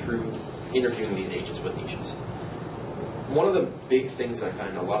learned through interviewing these agents with niches. One of the big things that I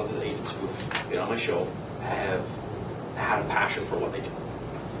find a lot of the agents who've been on my show have had a passion for what they do.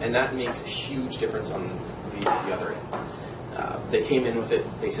 And that makes a huge difference on the other end. They came in with it,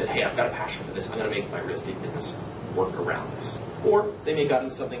 they said, hey, I've got a passion for this, I'm going to make my real estate business work around this. Or they may have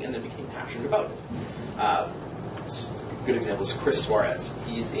gotten into something and then became passionate about it. Good example is Chris Suarez.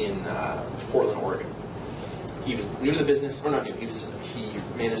 He's in Portland, Oregon. He was new to the business, or not new, he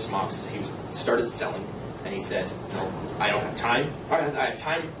managed some offices, he started selling, and he said, I don't have time, I have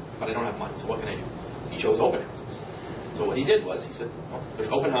time, but I don't have money, so what can I do? He chose open houses. So what he did was, he said, well, there's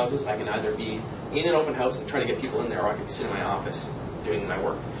open houses, I can either be in an open house and try to get people in there, or I can sit in my office doing my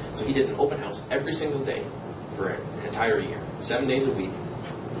work. So he did an open house every single day for an entire year, 7 days a week,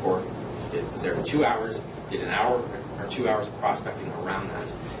 or he was there for 2 hours, did an hour or 2 hours of prospecting around that.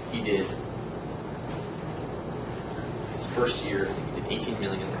 He did, his first year, I think he did 18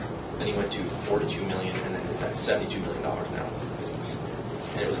 million, then he went to 42 million, and then he's at $72 million now in the business.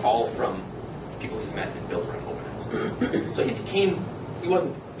 And it was all from people he's met and built around open houses. So he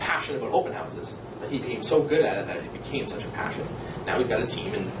wasn't passionate about open houses, But he became so good at it that it became such a passion. Now he's got a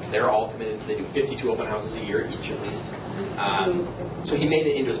team, and they're all committed. They do 52 open houses a year each, at least. So he made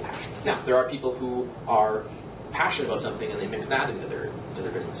it into his passion. Now, there are people who are passionate about something, and they mix that into their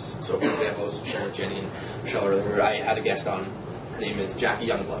business. So, for example, I was sharing with Jenny and Michelle earlier. I had a guest on. Her name is Jackie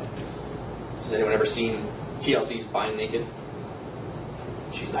Youngblood. Has anyone ever seen TLC's Buying Naked?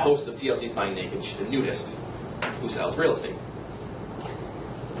 She's the host of TLC's Buying Naked. She's a nudist who sells real estate.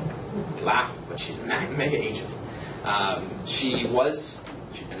 You laugh, but she's a mega agent. She's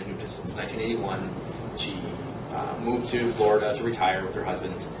been a nudist since 1981. She moved to Florida to retire with her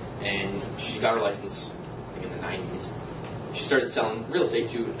husband, and she got her license in the 90s. She started selling real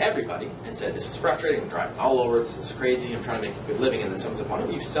estate to everybody and said, this is frustrating, I'm driving all over, this is crazy, I'm trying to make a good living. And then someone said, why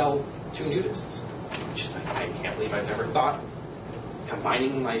don't you sell to nudists? She's like, I can't believe I've never thought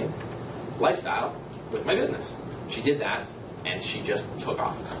combining my lifestyle with my business. She did that, and she just took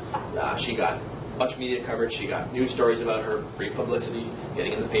off. She got a bunch of media coverage, she got news stories about her, free publicity,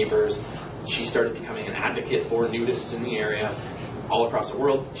 getting in the papers. She started becoming an advocate for nudists in the area all across the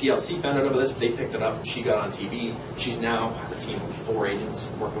world. TLC found out about this, they picked it up, she got on TV. She's now has a team of 4 agents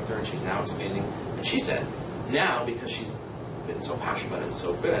working with her, and she's now expanding. And she said, now, because she's been so passionate about it and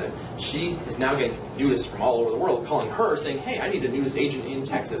so good at it, she is now getting nudists from all over the world calling her saying, hey, I need a nudist agent in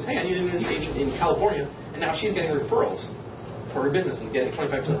Texas, hey, I need a nudist agent in California. And now she's getting referrals for her business and getting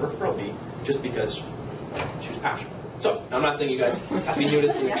 25% referral fee just because she was passionate. So, I'm not saying you guys have to be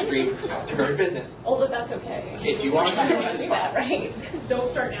nudists to the extreme to grow your business. Although that's okay. If you want to do do that, right?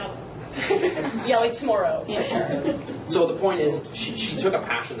 Don't start now. Yeah, like tomorrow. Yeah. So the point is, she took a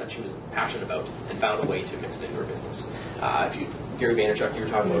passion that she was passionate about and found a way to mix it into her business. Gary Vaynerchuk, you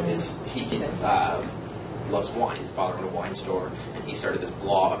were talking about, he loves wine. His father owned a wine store, and he started this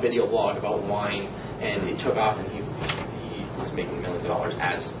blog, a video blog about wine, and it took off, and he was making millions of dollars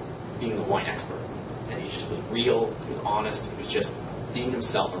as being the wine expert. And he just was real, he was honest, he was just being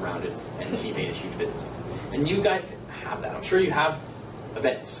himself around it, and he made a huge business. And you guys have that. I'm sure you have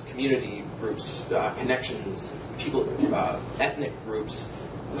events, community groups, connections, people, ethnic groups.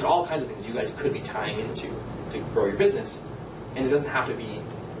 There's all kinds of things you guys could be tying into to grow your business. And it doesn't have to be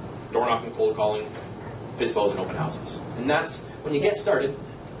door knocking, cold calling, FSBOs, and open houses. And that's, when you get started,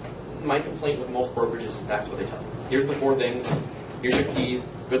 my complaint with most brokerages is that's what they tell you. Here's the 4 things, here's your keys,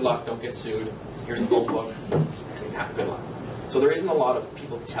 good luck, don't get sued. Here's the phone book, and have good luck. So there isn't a lot of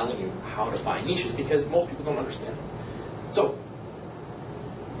people telling you how to find niches because most people don't understand. So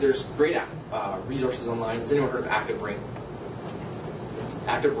there's great resources online. Has anyone heard of Active Rain?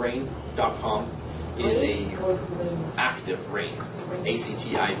 ActiveRain.com is a Active Rain,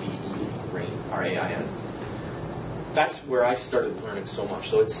 ACTIVE Rain, RAIN. That's where I started learning so much.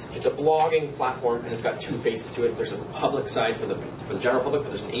 So it's a blogging platform, and it's got 2 faces to it. There's a public side for the general public, but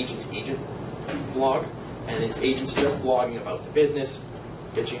there's an agent-to-agent blog, and it's agents just blogging about the business,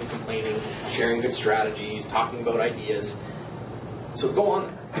 bitching and complaining, sharing good strategies, talking about ideas. So go on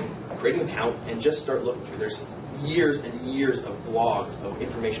there, create an account, and just start looking through. There's years and years of blogs of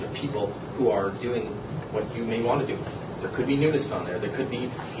information of people who are doing what you may want to do. There could be nudists on there. There could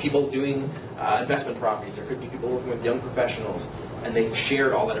be people doing investment properties. There could be people working with young professionals, and they've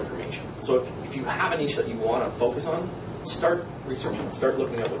shared all that information. So if you have a niche that you want to focus on, start researching, start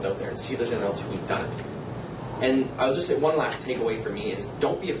looking at what's out there and see if there's anyone else who's done it. And I'll just say one last takeaway for me is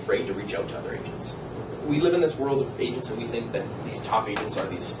don't be afraid to reach out to other agents. We live in this world of agents and we think that these top agents are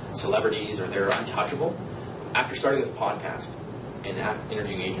these celebrities or they're untouchable. After starting this podcast and after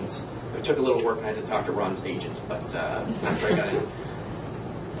interviewing agents, it took a little work. I had to talk to Ron's agent, but after I got in,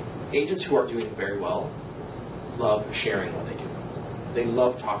 agents who are doing very well love sharing what they do. They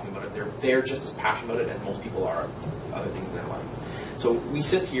love talking about it. They're just as passionate about it as most people are other things in their life. So we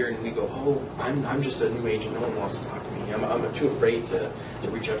sit here and we go, oh, I'm just a new agent. No one wants to talk to me. I'm too afraid to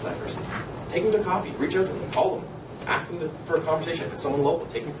reach out to that person. Take them to coffee. Reach out to them. Call them. Ask them for a conversation. If it's someone local,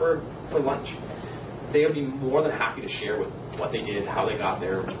 take them for lunch. They would be more than happy to share with what they did, how they got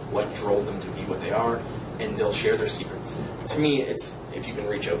there, what drove them to be what they are, and they'll share their secrets. To me, it's if you can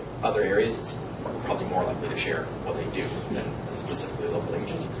reach out other areas, it's probably more likely to share what they do than specifically local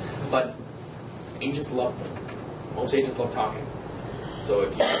agents. But agents love them. Most agents love talking. So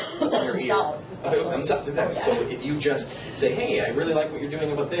if you're here, exactly. So if you just say, hey, I really like what you're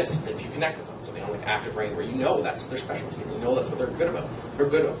doing about this, if you connect with them, something like Active Rain, where you know that's their specialty, and you know that's what they're good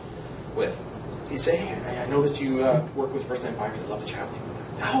with. You say, hey, I noticed you work with first-time buyers. I'd love to chat with you.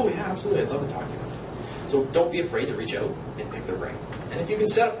 Oh, yeah, absolutely. I'd love to talk to you. So don't be afraid to reach out and pick their brain. And if you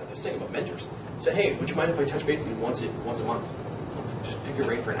can set up this thing about mentors, say, hey, would you mind if I touch base with you once a month? Just pick your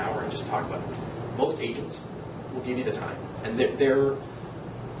brain for an hour and just talk about it. Most agents will give you the time, and they're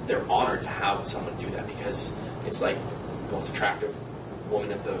they're honored to have someone do that, because it's like the most attractive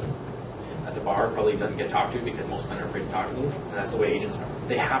woman at the bar probably doesn't get talked to because most men are afraid to talk to them, and that's the way agents are.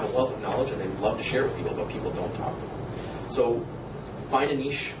 They have a wealth of knowledge and they love to share with people, but people don't talk to them. So find a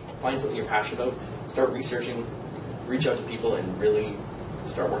niche, find something you're passionate about, start researching, reach out to people, and really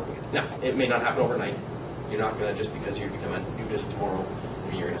start working it. Now, it may not happen overnight. You're not going to, just because you become a nudist tomorrow,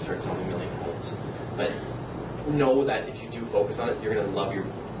 you're going to start selling a million homes. But know that if you do focus on it, you're going to love your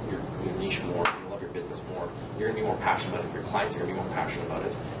niche more, you're going to love your business more, you're going to be more passionate about it, your clients are going to be more passionate about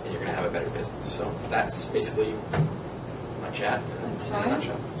it, and you're going to have a better business. So that's basically my chat in a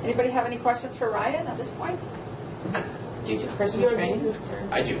nutshell. Anybody have any questions for Ryan at this point? Do you do personal training?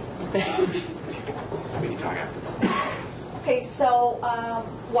 I do. We can talk after. Okay, so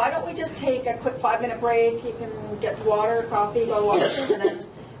why don't we just take a quick 5-minute break? You can get water, coffee, go wash, and then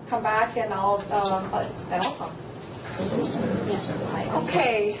come back, and I'll talk.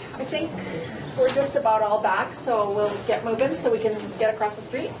 Okay, I think we're just about all back, so we'll get moving so we can get across the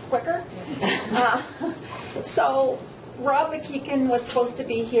street quicker. So Rob McKeegan was supposed to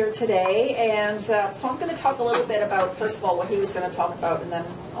be here today, and so I'm going to talk a little bit about, first of all, what he was going to talk about, and then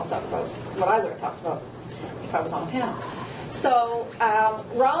I'll talk about what I would have talked about if I was on the panel. So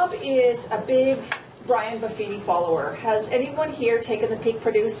Rob is a big Brian Buffini follower. Has anyone here taken the Peak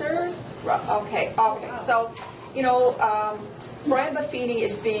Producers? Okay. So, you know, Brian Buffini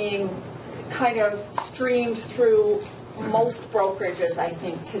is being kind of streamed through most brokerages, I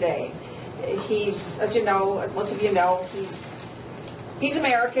think, today. He's, as you know, as most of you know, he's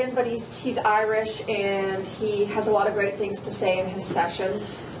American, but he's Irish, and he has a lot of great things to say in his sessions.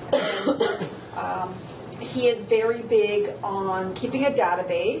 And, he is very big on keeping a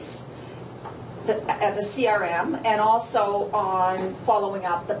database, the CRM, and also on following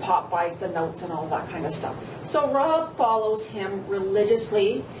up the pop buys, the notes, and all that kind of stuff. So Rob follows him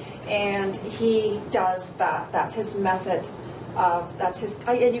religiously, and he does that. That's his method.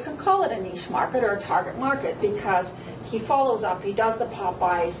 And you can call it a niche market or a target market, because he follows up, he does the pop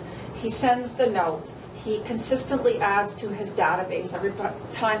buys, he sends the notes, he consistently adds to his database every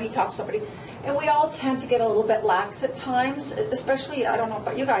time he talks to somebody. And we all tend to get a little bit lax at times, especially, I don't know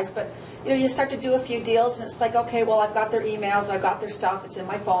about you guys, but you know, you start to do a few deals and it's like, okay, well, I've got their emails, I've got their stuff, it's in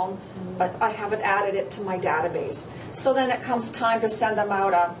my phone, but I haven't added it to my database. So then it comes time to send them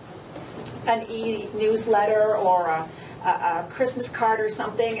out an e-newsletter or a Christmas card or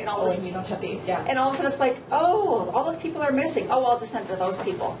something, and all of a sudden you don't have these, yeah. and all of a sudden it's like, oh, all those people are missing. Oh, I'll just send it to those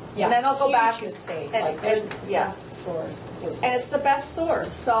people. Yeah. And then I'll go back Mistake. and yeah. And it's the best source.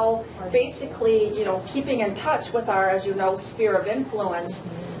 So basically, you know, keeping in touch with our, as you know, sphere of influence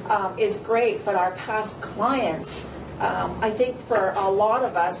is great, but our past clients, I think for a lot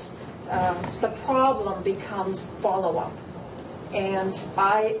of us, the problem becomes follow-up. And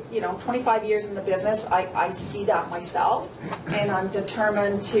I, you know, 25 years in the business, I see that myself, and I'm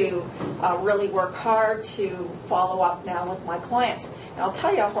determined to really work hard to follow up now with my clients. And I'll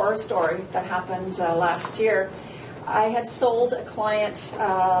tell you a horror story that happened last year. I had sold a client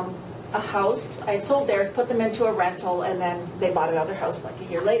a house. I had sold theirs, put them into a rental, and then they bought another house like a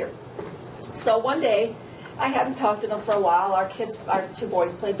year later. So one day, I hadn't talked to them for a while. Our two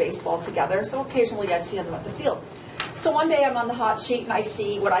boys play baseball together, so occasionally I'd see them at the field. So one day I'm on the hot sheet and I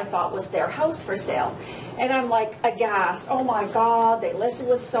see what I thought was their house for sale. And I'm like aghast. Oh my God, they listed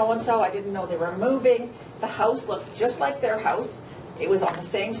with so-and-so. I didn't know they were moving. The house looked just like their house. It was on the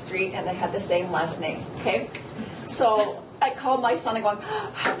same street and they had the same last name, okay? So I called my son and going,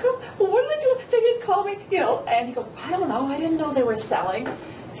 how come, what did they do? They didn't call me, you know, and he goes, I don't know, I didn't know they were selling.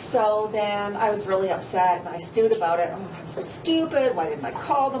 So then I was really upset and I stewed about it. Oh, I'm so stupid, why didn't I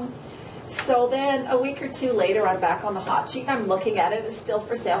call them? So then a week or two later, I'm back on the hot sheet, and I'm looking at it. It's still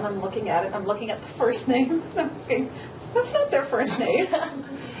for sale, and I'm looking at it. I'm looking at the first name. I'm thinking, that's not their first name.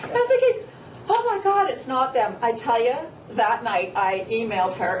 And I'm thinking, oh my God, it's not them. I tell you, that night I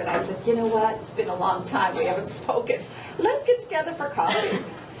emailed her, and I said, you know what? It's been a long time. We haven't spoken. Let's get together for coffee.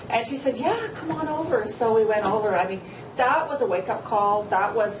 And she said, yeah, come on over. So we went over. I mean, that was a wake-up call.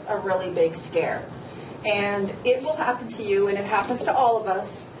 That was a really big scare. And it will happen to you, and it happens to all of us,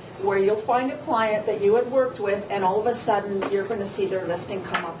 where you'll find a client that you had worked with, and all of a sudden you're going to see their listing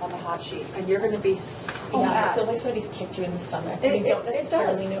come up on the hot sheet, and you're going to be it feels like somebody's kicked you in the stomach. It you don't does.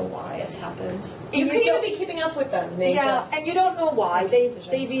 necessarily know why it happened. You could even be keeping up with them. And you don't know why.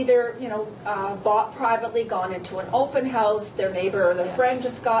 They've either, you know, bought privately, gone into an open house, their neighbor or their friend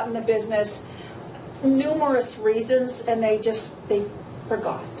just got in the business, numerous reasons, and they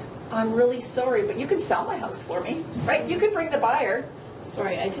forgot. I'm really sorry, but you can sell my house for me, right? You can bring the buyer.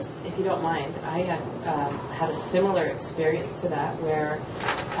 Sorry, if you don't mind, I had a similar experience to that where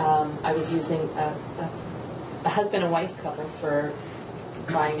I was using a husband and wife couple for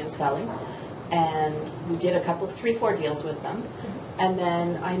buying and selling, and we did a couple, 3-4 deals with them, and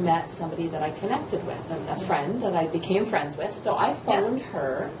then I met somebody that I connected with, a friend that I became friends with, so I phoned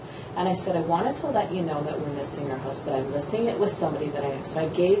her, and I said, I wanted to let you know that we're listing our house, but I'm listing it with somebody that I know. So I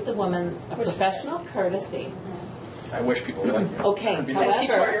gave the woman a professional courtesy. I wish people would like me. Okay, And she tore your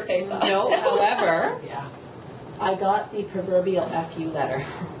however, face off. no, however, Yeah. I got the proverbial FU letter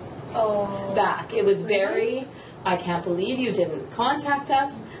Oh. back. It was very, I can't believe you didn't contact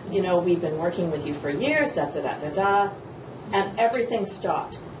us. You know, we've been working with you for years, da da da da da. And everything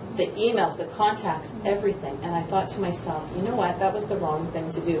stopped. The emails, the contacts, everything. And I thought to myself, you know what, that was the wrong thing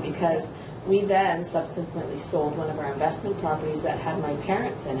to do, because we then subsequently sold one of our investment properties that had my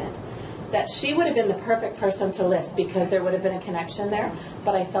parents in it, that she would have been the perfect person to list because there would have been a connection there.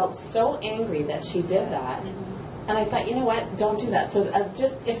 But I felt so angry that she did that. And I thought, you know what, don't do that. So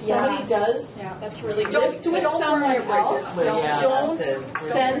just, if somebody does, That's really good. list with someone else,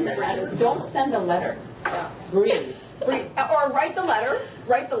 don't send a letter. Breathe. Or write the letter,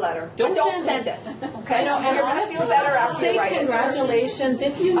 Don't don't send send it, okay? I know, and You're gonna honestly, feel better after say you write it. congratulations.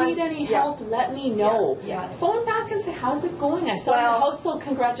 If you need any Yeah. help, let me know. Yeah. Phone back and say, how's it going? I saw your Well- house sold.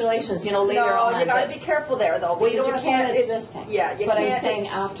 Congratulations. You know, later No, on. you gotta but- be careful there, though. Well, because you can't existing. Yeah, you but can't. I'm saying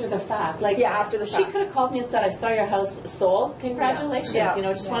after the fact. Like, Yeah, after the She fact. could have called me and said, I saw your house sold. Congratulations. Yeah. You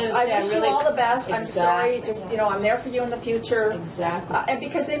know, just wanted to I say I'm wish really... you all the best. I'm sorry. Exactly. Just, I'm there for you in the future. Exactly. And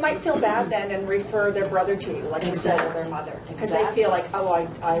because they might feel bad then and refer their brother to you, like you said, or their mother. Because they Exactly. feel like, oh,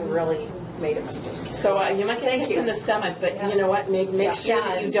 I really made a mistake. So you might get Thank kicked you. in the stomach, but you know what? Make sure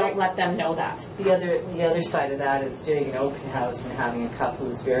that you don't let them know that. The other side of that is doing an open house and having a couple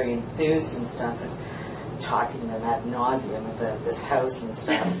who's very enthused and stuff, and talking to them ad nauseum about this house and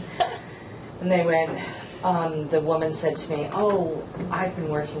stuff. And they went, the woman said to me, oh, I've been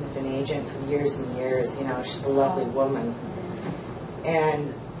working with an agent for years and years, she's a lovely woman.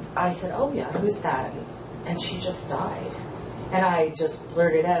 And I said, oh yeah, who's that? And she just died. And I just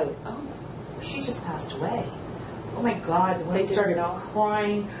blurted out, oh, she just passed away. Oh my God, the woman started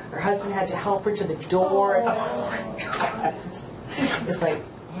crying. Her husband had to help her to the door. Oh my God. It's like,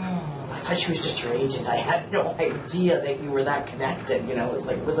 I thought she was just your agent. I had no idea that you were that connected. It was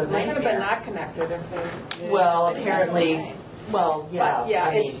like, it was a They could have been nightmare. not connected if they... Well, apparently, well, yeah. But, yeah,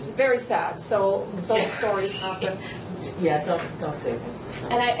 I mean, it's very sad. So those stories happen. yeah, don't say things.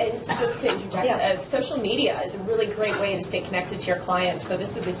 And just to interject, social media is a really great way to stay connected to your clients. So this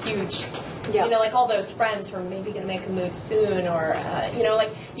is a huge, like all those friends who are maybe going to make a move soon, or,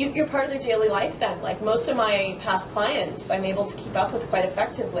 you're part of their daily life then. Like most of my past clients, I'm able to keep up with quite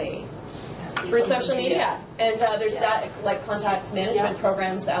effectively through social media. And there's that, like contact management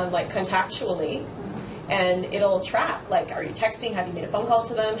programs, like contactually. And it'll track, like, are you texting? Have you made a phone call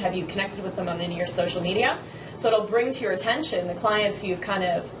to them? Have you connected with them on any of your social media? So it'll bring to your attention the clients you've kind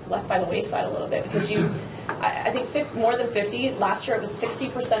of left by the wayside a little bit, because I think more than 50, last year it was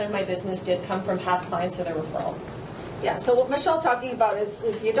 60% of my business did come from past clients or their referrals. Yeah, so what Michelle's talking about is,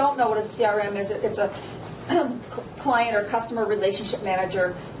 if you don't know what a CRM is, it's a client or customer relationship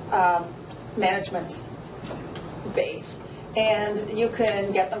manager management base. And you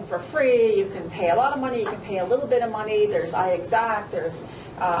can get them for free, you can pay a lot of money, you can pay a little bit of money. There's iExact, there's,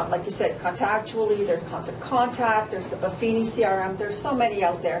 like you said, Contactually, there's Constant Contact, there's the Buffini CRM, there's so many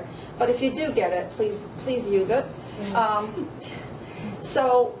out there. But if you do get it, please use it.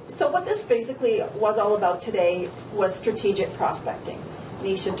 So what this basically was all about today was strategic prospecting,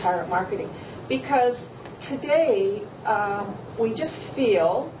 niche and target marketing. Because today, we just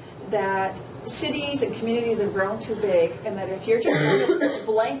feel that cities and communities have grown too big, and that if you're just in this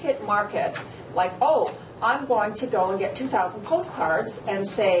blanket market, like, oh, I'm going to go and get 2,000 postcards and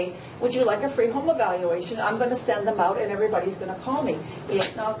say, would you like a free home evaluation? I'm going to send them out and everybody's going to call me.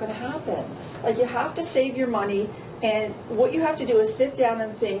 It's not going to happen. Like, you have to save your money, and what you have to do is sit down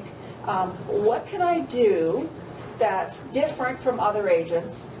and think, what can I do that's different from other agents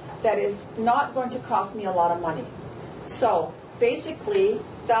that is not going to cost me a lot of money? So basically,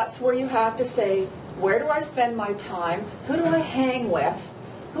 that's where you have to say, where do I spend my time? Who do I hang with?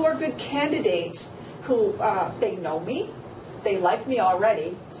 Who are good candidates who they know me, they like me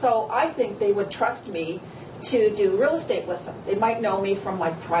already, so I think they would trust me to do real estate with them. They might know me from my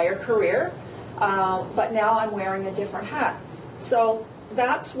prior career, but now I'm wearing a different hat. So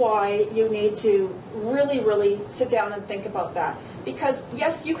that's why you need to really, really sit down and think about that. Because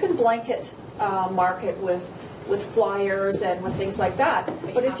yes, you can blanket market with flyers and with things like that,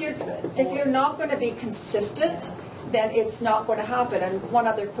 but if you're not going to be consistent, then it's not going to happen. And one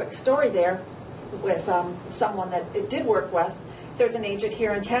other quick story there with someone that it did work with. There's an agent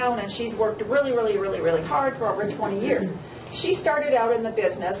here in town, and she's worked really, really, really, really hard for over 20 years. She started out in the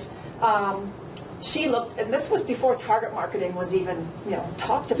business. She looked, and this was before target marketing was even,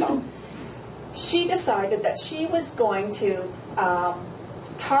 talked about. She decided that she was going to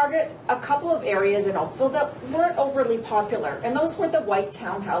target a couple of areas in Oakville that weren't overly popular, and those were the white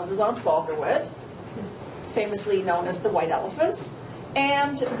townhouses on Falgarwood, famously known as the White Elephants,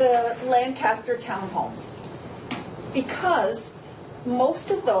 and the Lancaster townhomes, because most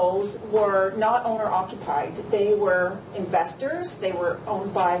of those were not owner-occupied. They were investors. They were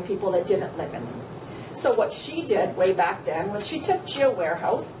owned by people that didn't live in them. So what she did way back then was she took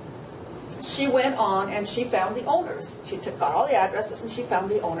GeoWarehouse. She went on and she found the owners. She took all the addresses and she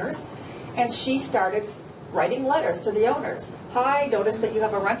found the owners, and she started writing letters to the owners. Hi, notice that you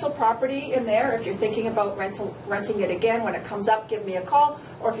have a rental property in there. If you're thinking about renting it again, when it comes up, give me a call.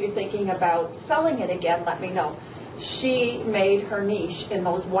 Or if you're thinking about selling it again, let me know. She made her niche in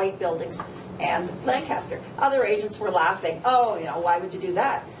those white buildings and Lancaster. Other agents were laughing. Oh, why would you do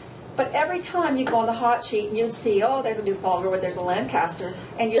that? But every time you go on the hot sheet and you'd see, oh, there's a New Falgarwood, there's a Lancaster,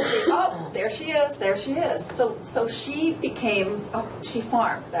 and you'd see, oh, there she is, there she is. So she she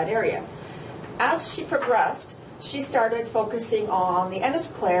farmed that area. As she progressed, she started focusing on the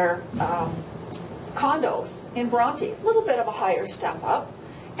Ennisclair condos in Bronte, a little bit of a higher step up.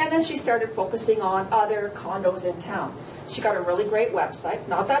 And then she started focusing on other condos in town. She got a really great website,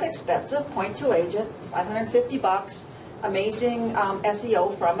 not that expensive, .2 agent, $550, amazing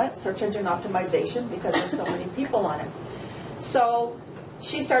SEO from it, search engine optimization, because there's so many people on it. So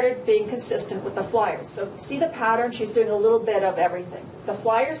she started being consistent with the flyers. So see the pattern, she's doing a little bit of everything. The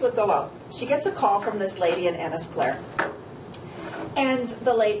flyers would go out. She gets a call from this lady in Ennisclair. And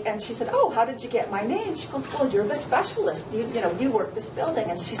she said, oh, how did you get my name? She goes, well, you're the specialist. You work this building.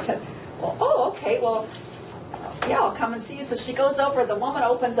 And she said, well, oh, okay, well, yeah, I'll come and see you. So she goes over, the woman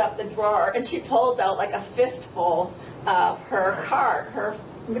opens up the drawer, and she pulls out like a fistful of her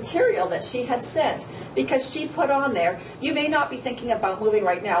material that she had sent, because she put on there, you may not be thinking about moving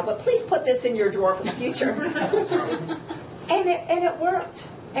right now, but please put this in your drawer for the future. and it worked.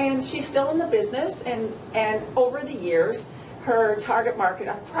 And she's still in the business, and over the years, her target market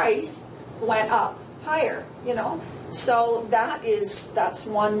of price went up higher, So that's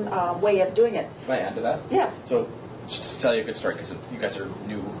one way of doing it. Can I add to that? Yeah. So just to tell you a good story, because you guys are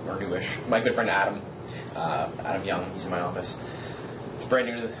new or newish. My good friend Adam Young, he's in my office. He's brand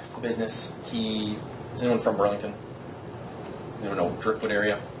new to the business. Is anyone from Burlington? Anyone know Driftwood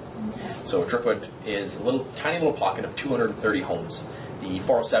area? So Driftwood is a tiny little pocket of 230 homes. The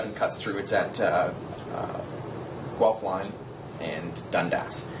 407 cuts through. It's at Guelph Line and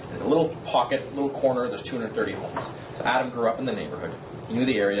Dundas. There's a little pocket, little corner, there's 230 homes. So Adam grew up in the neighborhood. He knew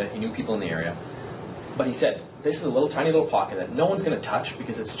the area, he knew people in the area. But he said, this is a tiny little pocket that no one's going to touch,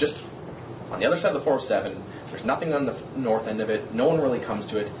 because it's just on the other side of the 407. There's nothing on the north end of it. No one really comes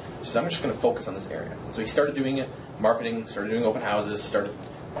to it. He says, I'm just going to focus on this area. So he started doing it, marketing, started doing open houses, started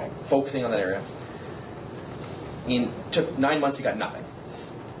focusing on that area. Took 9 months, he got nothing.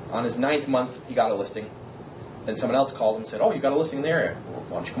 On his 9th month, he got a listing. Then someone else called and said, oh, you got a listing in the area. Well,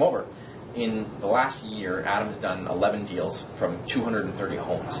 why don't you come over? In the last year, Adam has done 11 deals from 230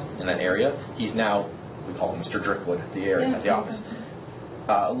 homes in that area. He's now, we call him Mr. Driftwood at the office.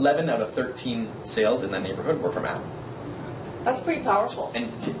 11 out of 13 sales in that neighborhood were from Adam. That's pretty powerful. And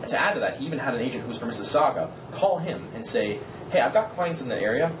to add to that, he even had an agent who was from Mississauga call him and say, hey, I've got clients in the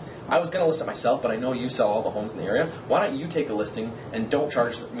area. I was going to list it myself, but I know you sell all the homes in the area. Why don't you take a listing and don't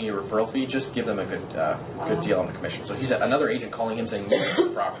charge me a referral fee? Just give them a good deal on the commission. So he's another agent calling him saying,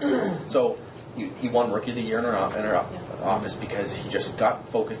 you property. So he won Rookie of the Year in our office because he just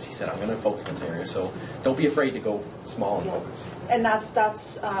got focused. He said, I'm going to focus in this area. So don't be afraid to go small and focus. And that's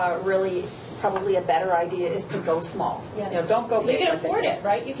really probably a better idea, is to go small. Yeah. Don't go big. You can afford it,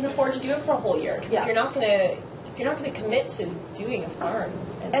 right? You can afford to do it for a whole year. Yeah. If you're not going to commit to doing a farm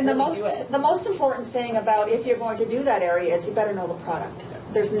and really do it. The most important thing about if you're going to do that area is you better know the product.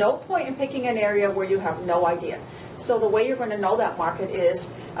 There's no point in picking an area where you have no idea. So the way you're going to know that market is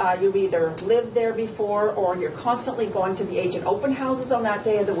you've either lived there before, or you're constantly going to the agent open houses on that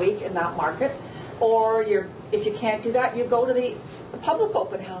day of the week in that market, or if you can't do that, you go to the public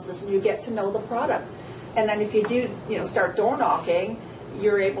open houses and you get to know the product. And then if you do, start door knocking,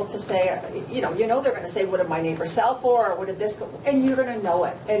 you're able to say, they're going to say, what did my neighbor sell for, or what did this go, and you're going to know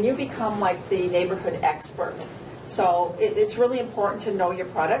it, and you become like the neighborhood expert. So it's really important to know your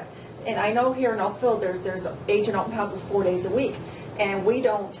product. And I know here in Oakville, there's agent open houses 4 days a week, and we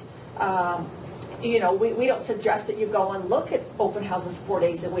don't, you know, we don't suggest that you go and look at open houses 4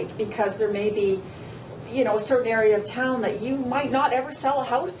 days a week, because there may be, you know, a certain area of town that you might not ever sell a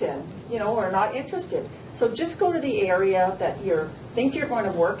house in, you know, or not interested. So just go to the area that you think you're going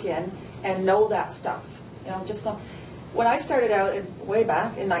to work in and know that stuff. You know, just don't. When I started out way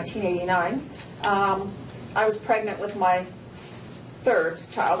back in 1989, I was pregnant with my third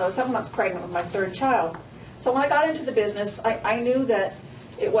child. I was 7 months pregnant with my third child. So when I got into the business, I knew that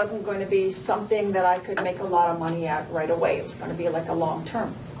it wasn't going to be something that I could make a lot of money at right away. It was going to be like a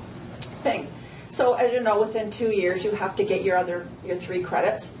long-term thing. So as you know, within 2 years, you have to get your 3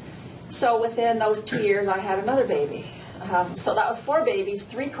 credits. So within those 2 years, I had another baby. So that was 4 babies,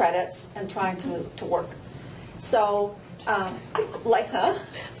 3 credits, and trying to work. So,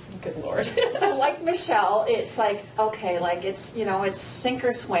 Good Lord. like Michelle, it's like, okay, like it's, you know, it's sink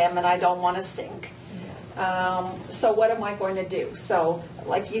or swim, and I don't want to sink. So what am I going to do? So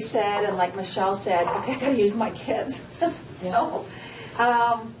like you said, and like Michelle said, okay, I got to use my kids. So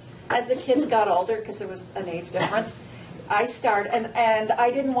as the kids got older, because there was an age difference, I started, and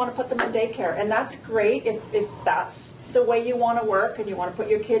I didn't want to put them in daycare. And that's great if that's the way you want to work, and you want to put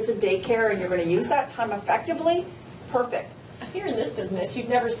your kids in daycare, and you're going to use that time effectively, perfect. Here in this business, you'd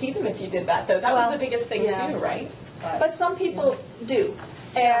never see them if you did that, though. That was the biggest thing, too, right? But some people do.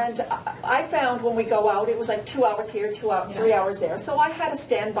 And I found when we go out, it was like 2 hours here, 3 hours there. So I had a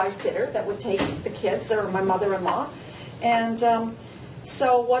standby sitter that would take the kids, or my mother-in-law. And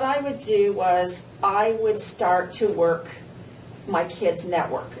so what I would do was I would start to work my kids'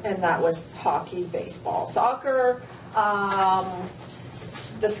 network. And that was hockey, baseball, soccer,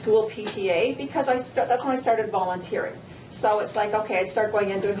 the school PTA, because that's when I started volunteering. So it's like, okay, I'd start going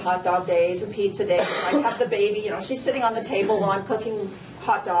in doing hot dog days and pizza days. And I'd have the baby, you know, she's sitting on the table while I'm cooking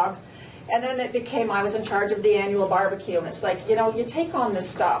hot dogs. And then it became, I was in charge of the annual barbecue. And it's like, you know, you take on this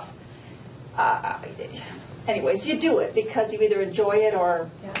stuff. Anyways, you do it because you either enjoy it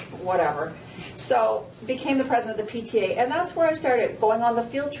or whatever. So became the president of the PTA. And that's where I started going on the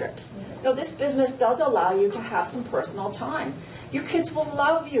field trips. You know, this business does allow you to have some personal time. Your kids will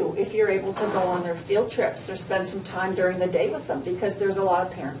love you if you're able to go on their field trips or spend some time during the day with them, because there's a lot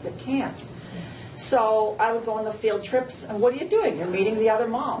of parents that can't. So I would go on the field trips, and what are you doing? You're meeting the other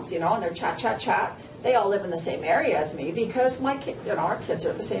moms, you know, and they're chat. They all live in the same area as me because my kids, you know, our kids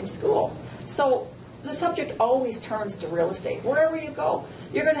are at the same school. So the subject always turns to real estate. Wherever you go,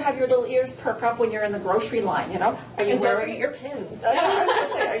 you're going to have your little ears perk up when you're in the grocery line, you know. Are you wearing your pins? I was going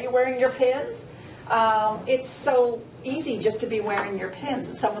to say, are you wearing your pins? It's so easy just to be wearing your pins.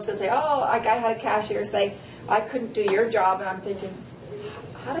 And someone's going to say, oh, I had a cashier say, I couldn't do your job. And I'm thinking,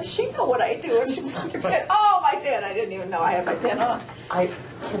 how does she know what I do? And she's on your pin. Oh, my pin. I didn't even know I had my pin on.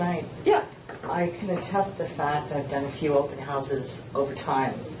 Yeah. I can attest the fact I've done a few open houses over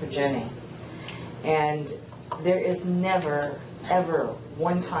time for Jenny. And there is never, ever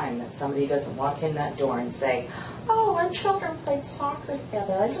one time that somebody doesn't walk in that door and say, oh, our children played soccer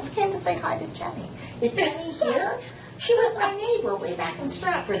together. I just came to say hi to Jenny. Is Jenny here? She was my neighbor way back in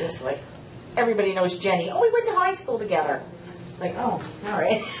Stratford. It's like, everybody knows Jenny. Oh, we went to high school together. It's like, oh, all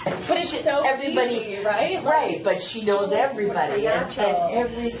right. But it's so easy, right? Right, but she knows everybody and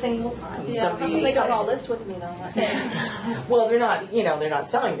every single time. Yeah, they got all this with me, though. Well, they're not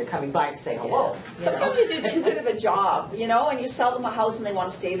selling. They're coming by to say hello. Sometimes you do too good of a job, you know, and you sell them a house and they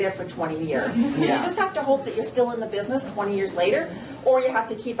want to stay there for 20 years. Yeah. You just have to hope that you're still in the business 20 years later, or you have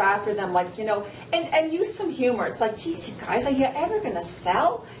to keep after them, like, you know, and use some humor. It's like, geez, you guys, are you ever going to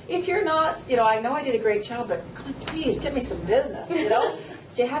sell? If you're not, you know I did a great job, but God, please, get me some business, you know?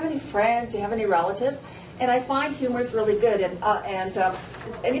 Do you have any friends? Do you have any relatives? And I find humor is really good. And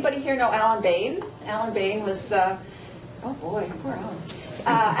anybody here know Alan Bain? Alan Bain was, oh boy, poor Alan.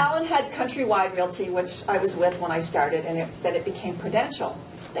 Alan had Countrywide Realty, which I was with when I started, and then it became Prudential.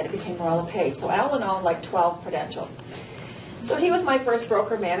 Then it became Royal LePage. So Alan owned like 12 Prudentials. So he was my first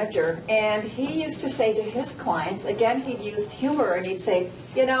broker manager, and he used to say to his clients, again, he'd use humor, and he'd say,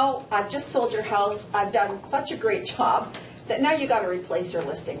 you know, I've just sold your house. I've done such a great job that now you got to replace your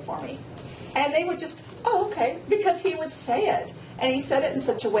listing for me. And they would just, oh, okay, because he would say it. And he said it in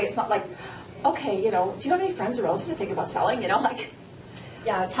such a way, it's not like, okay, you know, do you have any friends or relatives that think about selling, you know, like.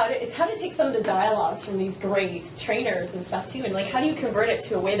 Yeah, it's how to take some of the dialogues from these great trainers and stuff too, and like how do you convert it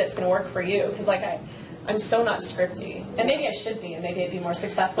to a way that's going to work for you? Because like I'm so not scripty, and maybe I should be, and maybe I'd be more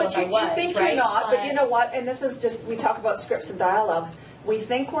successful if I was. You think right? You're not, but you know what? And this is just, we talk about scripts and dialogues. We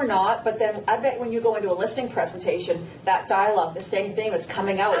think we're not, but then I bet when you go into a listing presentation, that dialogue, the same thing is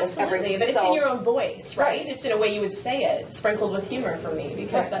coming out. Absolutely, but it's in your own voice, right? It's in a way you would say it, sprinkled with humor for me,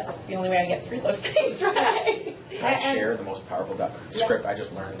 because that's the only way I get through those things, right? I share the most powerful script I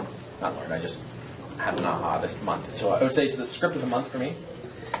just learned. I just had an aha this month. So I would say it's the script of the month for me.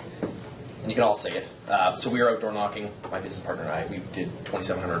 And you can all say it. So we were outdoor knocking, my business partner and I. We did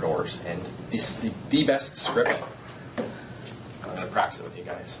 2,700 doors, and this is the best script. I'm going to practice it with you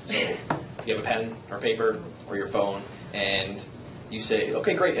guys. So you have a pen or paper or your phone, and you say,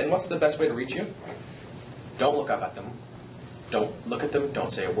 okay, great, and what's the best way to reach you? Don't look up at them. Don't look at them.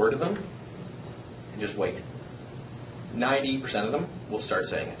 Don't say a word to them. And just wait. 90% of them will start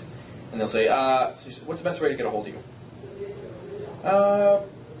saying it. And they'll say, what's the best way to get a hold of you?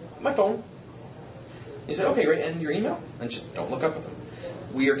 My phone. You say, okay, great, and your email? And just don't look up at them.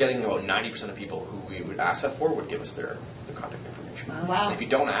 We are getting about 90% of people who we would ask that for would give us their contact information. Wow. And if you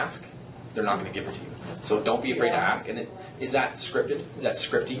don't ask, they're not going to give it to you. So don't be afraid to ask. And is that scripted? Is that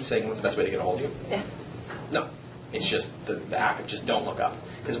scripty, saying what's the best way to get a hold of you? Yeah. No. It's just the act of just don't look up.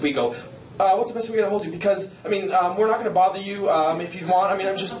 Because we go, what's the best way to get a hold of you? Because, I mean, we're not going to bother you if you want. I mean,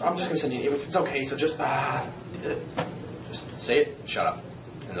 I'm just going to send you, it's okay, so just say it, shut up,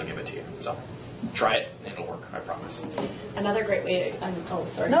 and they'll give it to you. So try it, and it'll work, I promise. Another great way,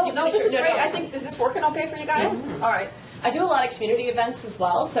 sorry. No, this is great. I think, is this working okay for you guys? Yeah. All right. I do a lot of community events as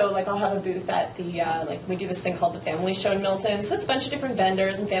well, so like I'll have a booth at the, we do this thing called the Family Show in Milton, so it's a bunch of different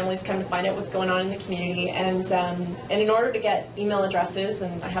vendors and families come to find out what's going on in the community, and in order to get email addresses,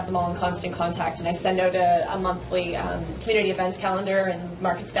 and I have them all in constant contact, and I send out a monthly community events calendar and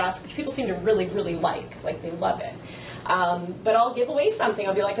market stats, which people seem to really, really like they love it. But I'll give away something.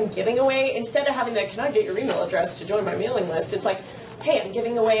 I'll be like, I'm giving away, instead of having the, can I get your email address to join my mailing list, it's like, hey, I'm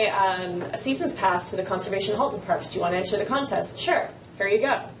giving away a season's pass to the Conservation Halton Parks. Do you want to enter the contest? Sure. Here you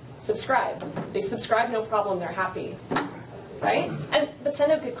go. Subscribe. They subscribe, no problem. They're happy. Right? But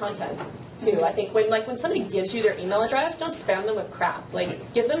send out good content, too. I think when somebody gives you their email address, don't spam them with crap.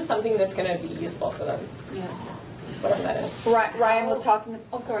 Like, give them something that's going to be useful for them. Yeah. Whatever that is. Ryan was talking,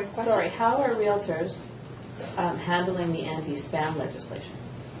 sorry. Sorry, how are realtors handling the anti-spam legislation?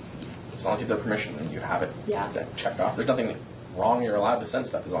 As long as you have the permission and you have it checked off. There's nothing wrong. You're allowed to send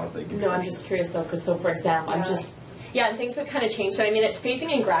stuff as long as they give you No, I'm just curious though, because so for example, Yeah, and things have kind of changed. So, I mean, it's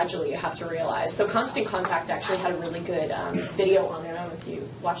phasing in gradually, you have to realize. So Constant Contact actually had a really good video on there. I don't know if you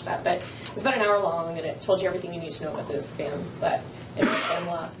watched that, but it was about an hour long, and it told you everything you need to know about the spam. But it's spam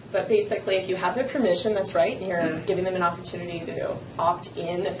law. But basically, if you have their permission, that's right, and you're giving them an opportunity to opt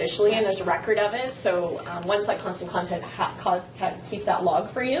in officially, and there's a record of it. So once like Constant Contact keeps that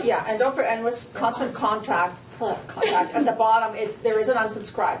log for you. Yeah, and don't forget, and with Constant Contact, at the bottom, there is an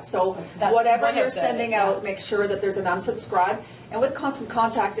unsubscribe. So whatever you're sending out, make sure that there's an unsubscribe. And with Constant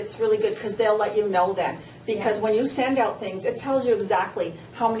Contact, it's really good because they'll let you know then. Because when you send out things, it tells you exactly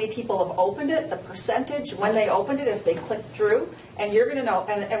how many people have opened it, the percentage, when they opened it, if they clicked through, and you're going to know,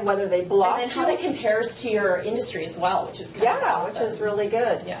 and whether they blocked. And then how that compares to your industry as well, which is kind of awesome. Which is really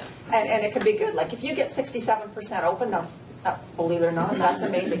good. Yeah. And it can be good. Like if you get 67% open, believe it or not, that's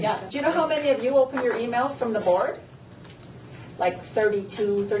amazing. Yeah. Do you know how many of you open your emails from the board? Like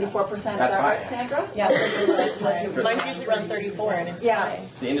 32, 34%. Is that right, Sandra? Yeah. Mine usually runs 34, and it's high.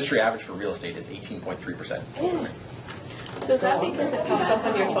 The industry average for real estate is 18.3%. So is that because it pops up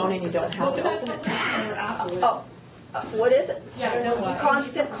on your phone and you don't have to open it? What is it? Yeah, no,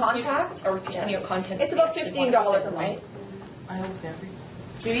 Constant Contact? Or sending out content. It's about $15 a month. I open every.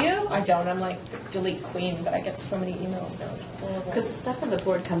 Do you? I don't. I'm like delete queen, but I get so many emails now. It's horrible. Because the stuff on the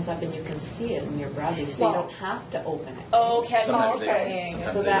board comes up and you can see it in your browser, so you don't have to open it. Okay. Sometimes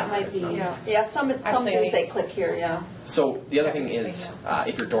So that might be. Yeah, some do say click here, yeah. So the other thing is,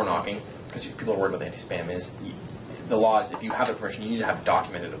 if you're door knocking, because people are worried about anti-spam, is the law is if you have the permission, you need to have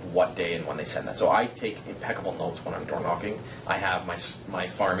documented of what day and when they send that. So I take impeccable notes when I'm door knocking. I have my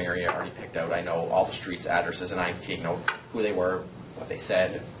farm area already picked out. I know all the streets, addresses, and I take note who they were, what they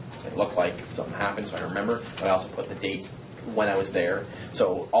said, what they looked like, if something happened, so I remember. But I also put the date when I was there.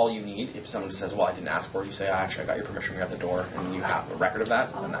 So all you need, if someone says, well, I didn't ask for it, you say, actually, I got your permission, we got the door, and you have a record of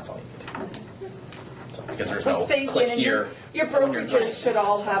that, and that's all you need. So, because there's no click here. Your brokerages should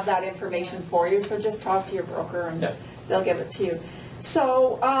all have that information for you, so just talk to your broker and they'll give it to you.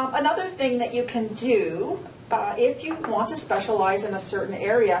 So another thing that you can do, if you want to specialize in a certain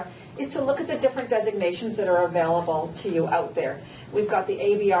area, is to look at the different designations that are available to you out there. We've got the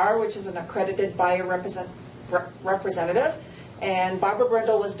ABR, which is an accredited buyer representative, and Barbara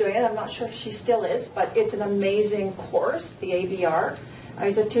Brindle was doing it. I'm not sure if she still is, but it's an amazing course, the ABR.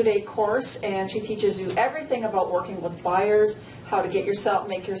 It's a 2-day course, and she teaches you everything about working with buyers, how to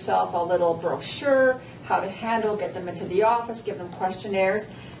make yourself a little brochure, how to get them into the office, give them questionnaires.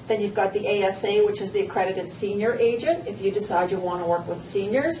 Then you've got the ASA, which is the accredited senior agent, if you decide you want to work with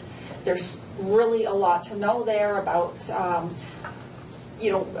seniors. There's really a lot to know there about,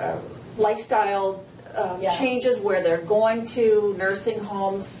 lifestyle Yeah. changes where they're going to, nursing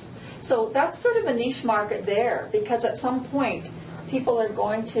homes. So that's sort of a niche market there, because at some point, people are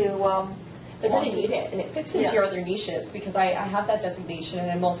going to, They're going to need it, and it fits into Yeah. your other niches, because I have that designation,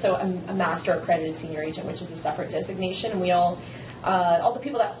 and I'm also a master accredited senior agent, which is a separate designation, and we all the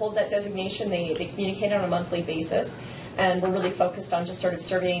people that hold that designation, they communicate on a monthly basis, and we're really focused on just sort of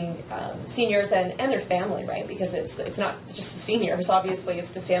serving seniors and their family, right, because it's not just the seniors, obviously,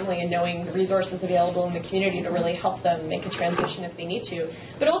 it's the family and knowing the resources available in the community to really help them make a transition if they need to,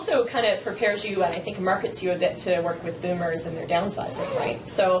 but also kind of prepares you, and I think markets you a bit to work with boomers and their downsizing, right,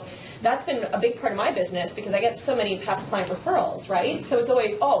 so that's been a big part of my business, because I get so many past client referrals, right? So it's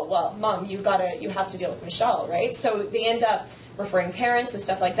always, oh, well, Mom, you have to deal with Michelle, right? So they end up referring parents and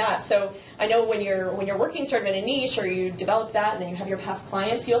stuff like that. So I know when you're working sort of in a niche, or you develop that and then you have your past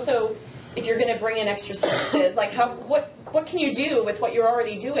clients, you also, if you're going to bring in extra services, like what can you do with what you're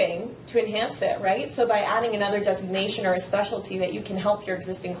already doing to enhance it, right? So by adding another designation or a specialty that you can help your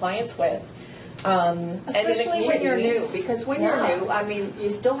existing clients with. especially when you're new, because when you're Yeah. new, I mean,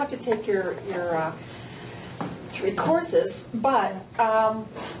 you still have to take your 3 courses, but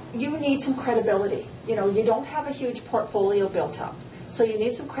you need some credibility. You know, you don't have a huge portfolio built up, so you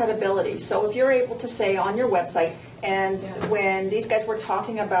need some credibility. So if you're able to say on your website, and when these guys were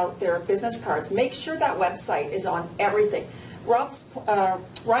talking about their business cards, make sure that website is on everything.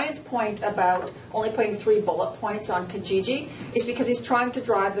 Ryan's point about only putting 3 bullet points on Kijiji is because he's trying to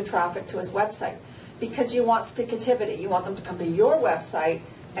drive the traffic to his website, because you want stick-ativity. You want them to come to your website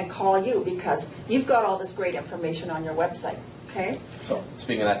and call you because you've got all this great information on your website, okay? So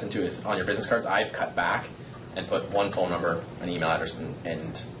speaking of that, too, is on your business cards, I've cut back and put one phone number, an email address,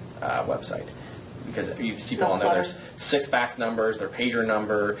 and website. Because you see people on there, there's 6 fax numbers, their pager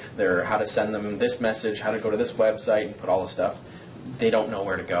number, their how to send them this message, how to go to this website, and put all this stuff. They don't know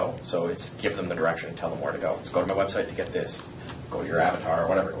where to go, so it's give them the direction and tell them where to go. Let's go to my website to get this. Go to your avatar or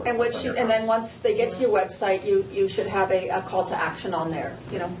whatever. And then once they get to your website, you should have a call to action on there,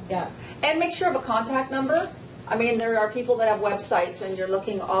 you know. Yeah. And make sure you have a contact number. I mean, there are people that have websites and you're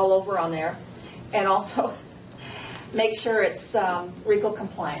looking all over on there. And also, make sure it's RICO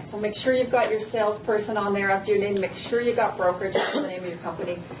compliant. So make sure you've got your salesperson on there after your name. Make sure you've got brokerage after the name of your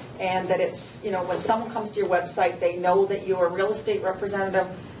company. And that it's, you know, when someone comes to your website, they know that you're a real estate representative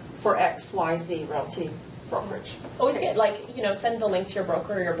for XYZ Realty Brokerage. Always get, like, you know, send the link to your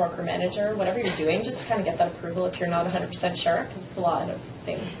broker or your broker manager, whatever you're doing, just to kind of get that approval if you're not 100% sure, because it's a lot of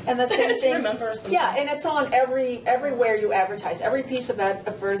things. And the same thing, Remember something. yeah, and it's on everywhere you advertise, every piece of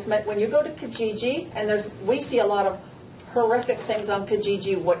advertisement. When you go to Kijiji, and we see a lot of horrific things on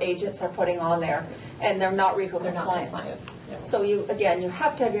Kijiji, what agents are putting on there, and they're not RICO They're not compliant. compliant. Yeah. So you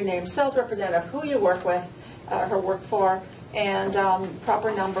have to have your name, sales representative, who you work with, or work for, and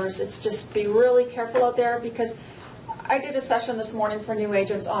proper numbers. It's just be really careful out there, because I did a session this morning for new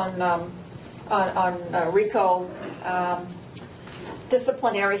agents on RICO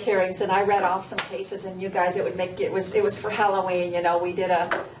disciplinary hearings, and I read off some cases, and you guys, it was for Halloween, you know, we did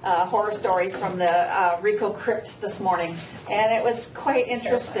a horror story from the RICO crypt this morning, and it was quite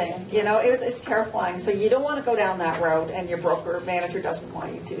interesting, you know, it's terrifying, so you don't want to go down that road, and your broker manager doesn't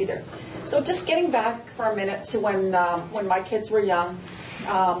want you to either. So just getting back for a minute to when my kids were young,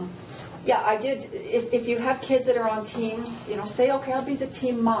 yeah, I did, if you have kids that are on teams, you know, say, okay, I'll be the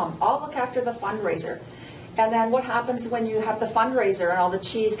team mom, I'll look after the fundraiser. And then what happens when you have the fundraiser and all the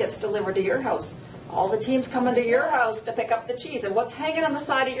cheese gets delivered to your house? All the teams come into your house to pick up the cheese. And what's hanging on the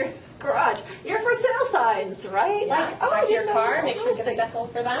side of your garage? Your for sale signs, right? Yeah, Like, your car, make sure you get a that. deckel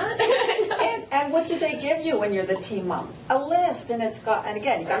for that. And what do they give you when you're the team mom? A list, and it's got, and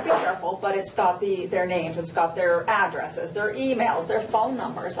again, you got to be careful, but it's got their names, it's got their addresses, their emails, their phone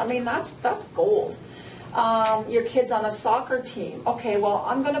numbers. I mean, that's gold. Your kid's on a soccer team. Okay, well,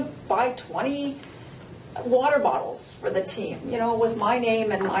 I'm going to buy 20 water bottles for the team, you know, with my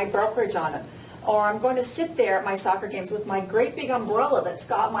name and my brokerage on it. Or I'm going to sit there at my soccer games with my great big umbrella that's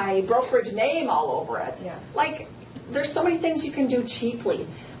got my brokerage name all over it. Yeah. Like, there's so many things you can do cheaply.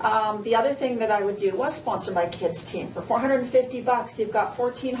 The other thing that I would do was sponsor my kids' team. For $450, you've got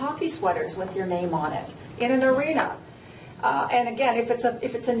 14 hockey sweaters with your name on it in an arena. And again, if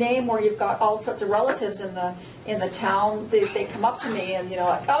it's a name where you've got all sorts of relatives in the town, they come up to me and, you know,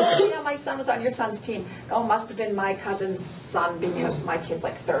 like, oh yeah, my son was on your son's team. Oh, must have been my cousin's son because my kid's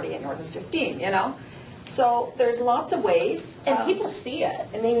like 30 and yours is 15, you know. So there's lots of ways. And people see it,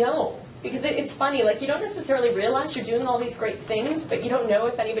 and they know. Because it's funny, like, you don't necessarily realize you're doing all these great things, but you don't know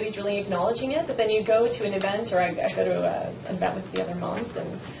if anybody's really acknowledging it. But then you go to an event, or I go to an event with the other moms,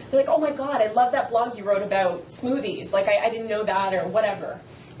 and they're like, oh my God, I love that blog you wrote about smoothies. Like, I didn't know that, or whatever.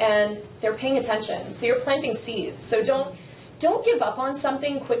 and they're paying attention. So you're planting seeds. So don't give up on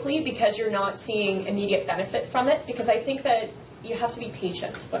something quickly because you're not seeing immediate benefit from it, because I think that you have to be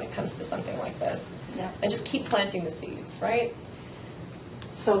patient when it comes to something like this. Yeah. And just keep planting the seeds, right?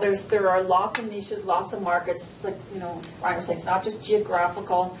 So there are lots of niches, lots of markets, like, I would say it's not just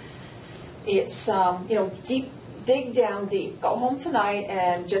geographical. It's, dig down deep. Go home tonight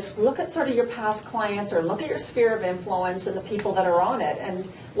and just look at sort of your past clients, or look at your sphere of influence and the people that are on it, and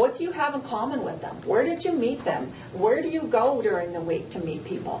what do you have in common with them? Where did you meet them? Where do you go during the week to meet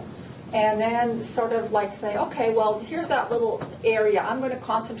people? And then sort of like say, okay, well, here's that little area. I'm going to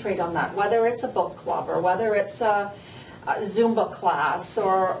concentrate on that, whether it's a book club or whether it's a Zumba class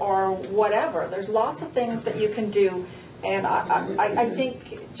or whatever. There's lots of things that you can do, and I think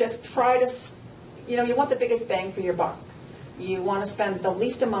just try to, you want the biggest bang for your buck. You want to spend the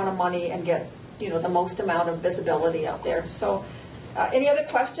least amount of money and get, the most amount of visibility out there. So any other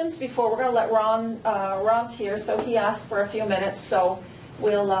questions before? We're going to let Ron's here, so he asked for a few minutes, so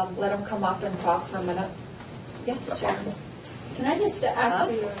we'll let him come up and talk for a minute. Yes, Sharon. Can I just ask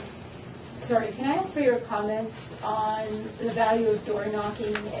for your comments on the value of door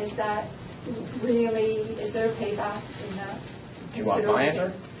knocking? Is there a payback in that? Do you want my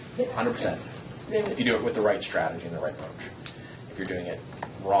answer? 100%. Really? If you do it with the right strategy and the right approach. If you're doing it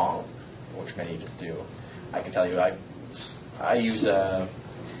wrong, which many just do, I can tell you I use a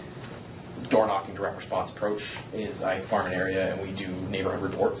door knocking direct response approach. I farm an area and we do neighborhood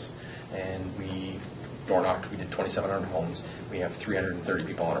reports, and we door knocked. We did 2,700 homes. We have 330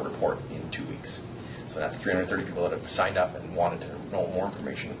 people on a report in 2 weeks. So that's 330 people that have signed up and wanted to know more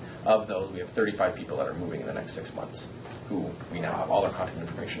information. Of those, we have 35 people that are moving in the next 6 months, who we now have all their contact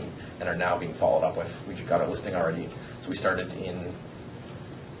information and are now being followed up with. We just got a listing already. So we started in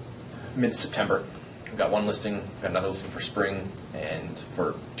mid-September. We've got one listing, we've got another listing for spring, and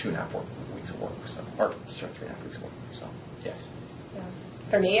for 2.5 weeks of work. So, or 3.5 weeks of work. So, yes. Yeah.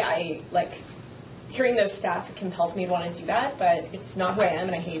 For me, hearing those stats, it compels me to want to do that, but it's not who I am,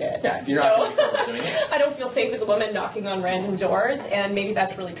 and I hate it. Yeah, if you're not doing it. I don't feel safe as a woman knocking on random doors, and maybe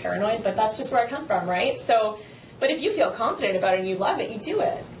that's really paranoid, but that's just where I come from, right? So, but if you feel confident about it and you love it, you do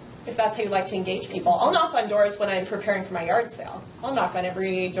it. If that's how you like to engage people. I'll knock on doors when I'm preparing for my yard sale. I'll knock on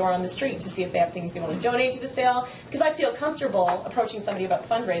every door on the street to see if they have things they want to donate to the sale, because I feel comfortable approaching somebody about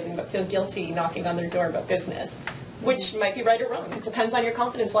fundraising, but feel guilty knocking on their door about business, which might be right or wrong. It depends on your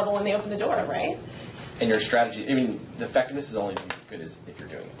confidence level when they open the door, right? And your strategy, the effectiveness is only as good as if you're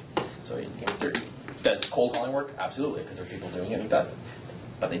doing it. So does cold calling work? Absolutely, because there's people doing it and it doesn't.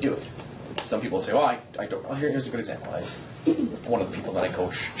 But they do it. Some people say, well, I don't. Oh, here's a good example. One of the people that I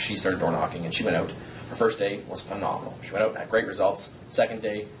coach, she started door knocking, and she went out. Her first day was phenomenal. She went out and had great results. Second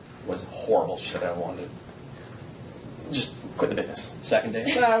day was horrible. She said, I wanted to just quit the business. Second day,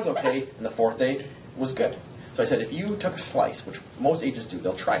 that was okay. And the fourth day was good. So I said, if you took a slice, which most agents do,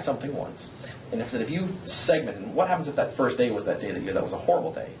 they'll try something once. And I said, if you segment, and what happens if that first day was that day that was a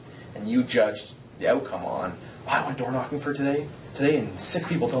horrible day, and you judged the outcome on, I went door knocking for today, and 6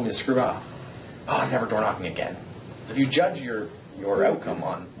 people told me to screw off. I'm never door knocking again. If you judge your outcome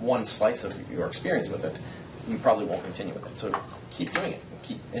on one slice of your experience with it, you probably won't continue with it. So keep doing it.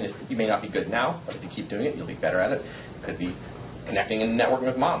 You may not be good now, but if you keep doing it, you'll be better at it. It could be connecting and networking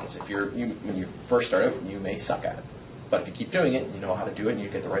with moms. When you first start out, you may suck at it. But if you keep doing it, you know how to do it, and you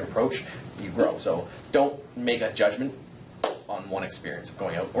get the right approach, you grow. So don't make a judgment on one experience of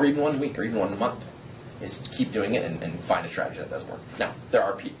going out, or even 1 week, or even 1 month. Is keep doing it and find a strategy that does work. Now, there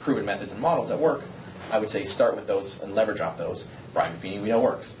are proven methods and models that work. I would say start with those and leverage off those. Brian Buffini, we know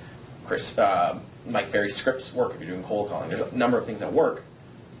works. Mike Berry's scripts work if you're doing cold calling. There's a number of things that work.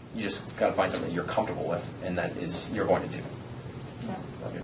 You just got to find something that you're comfortable with, and that is you're going to do.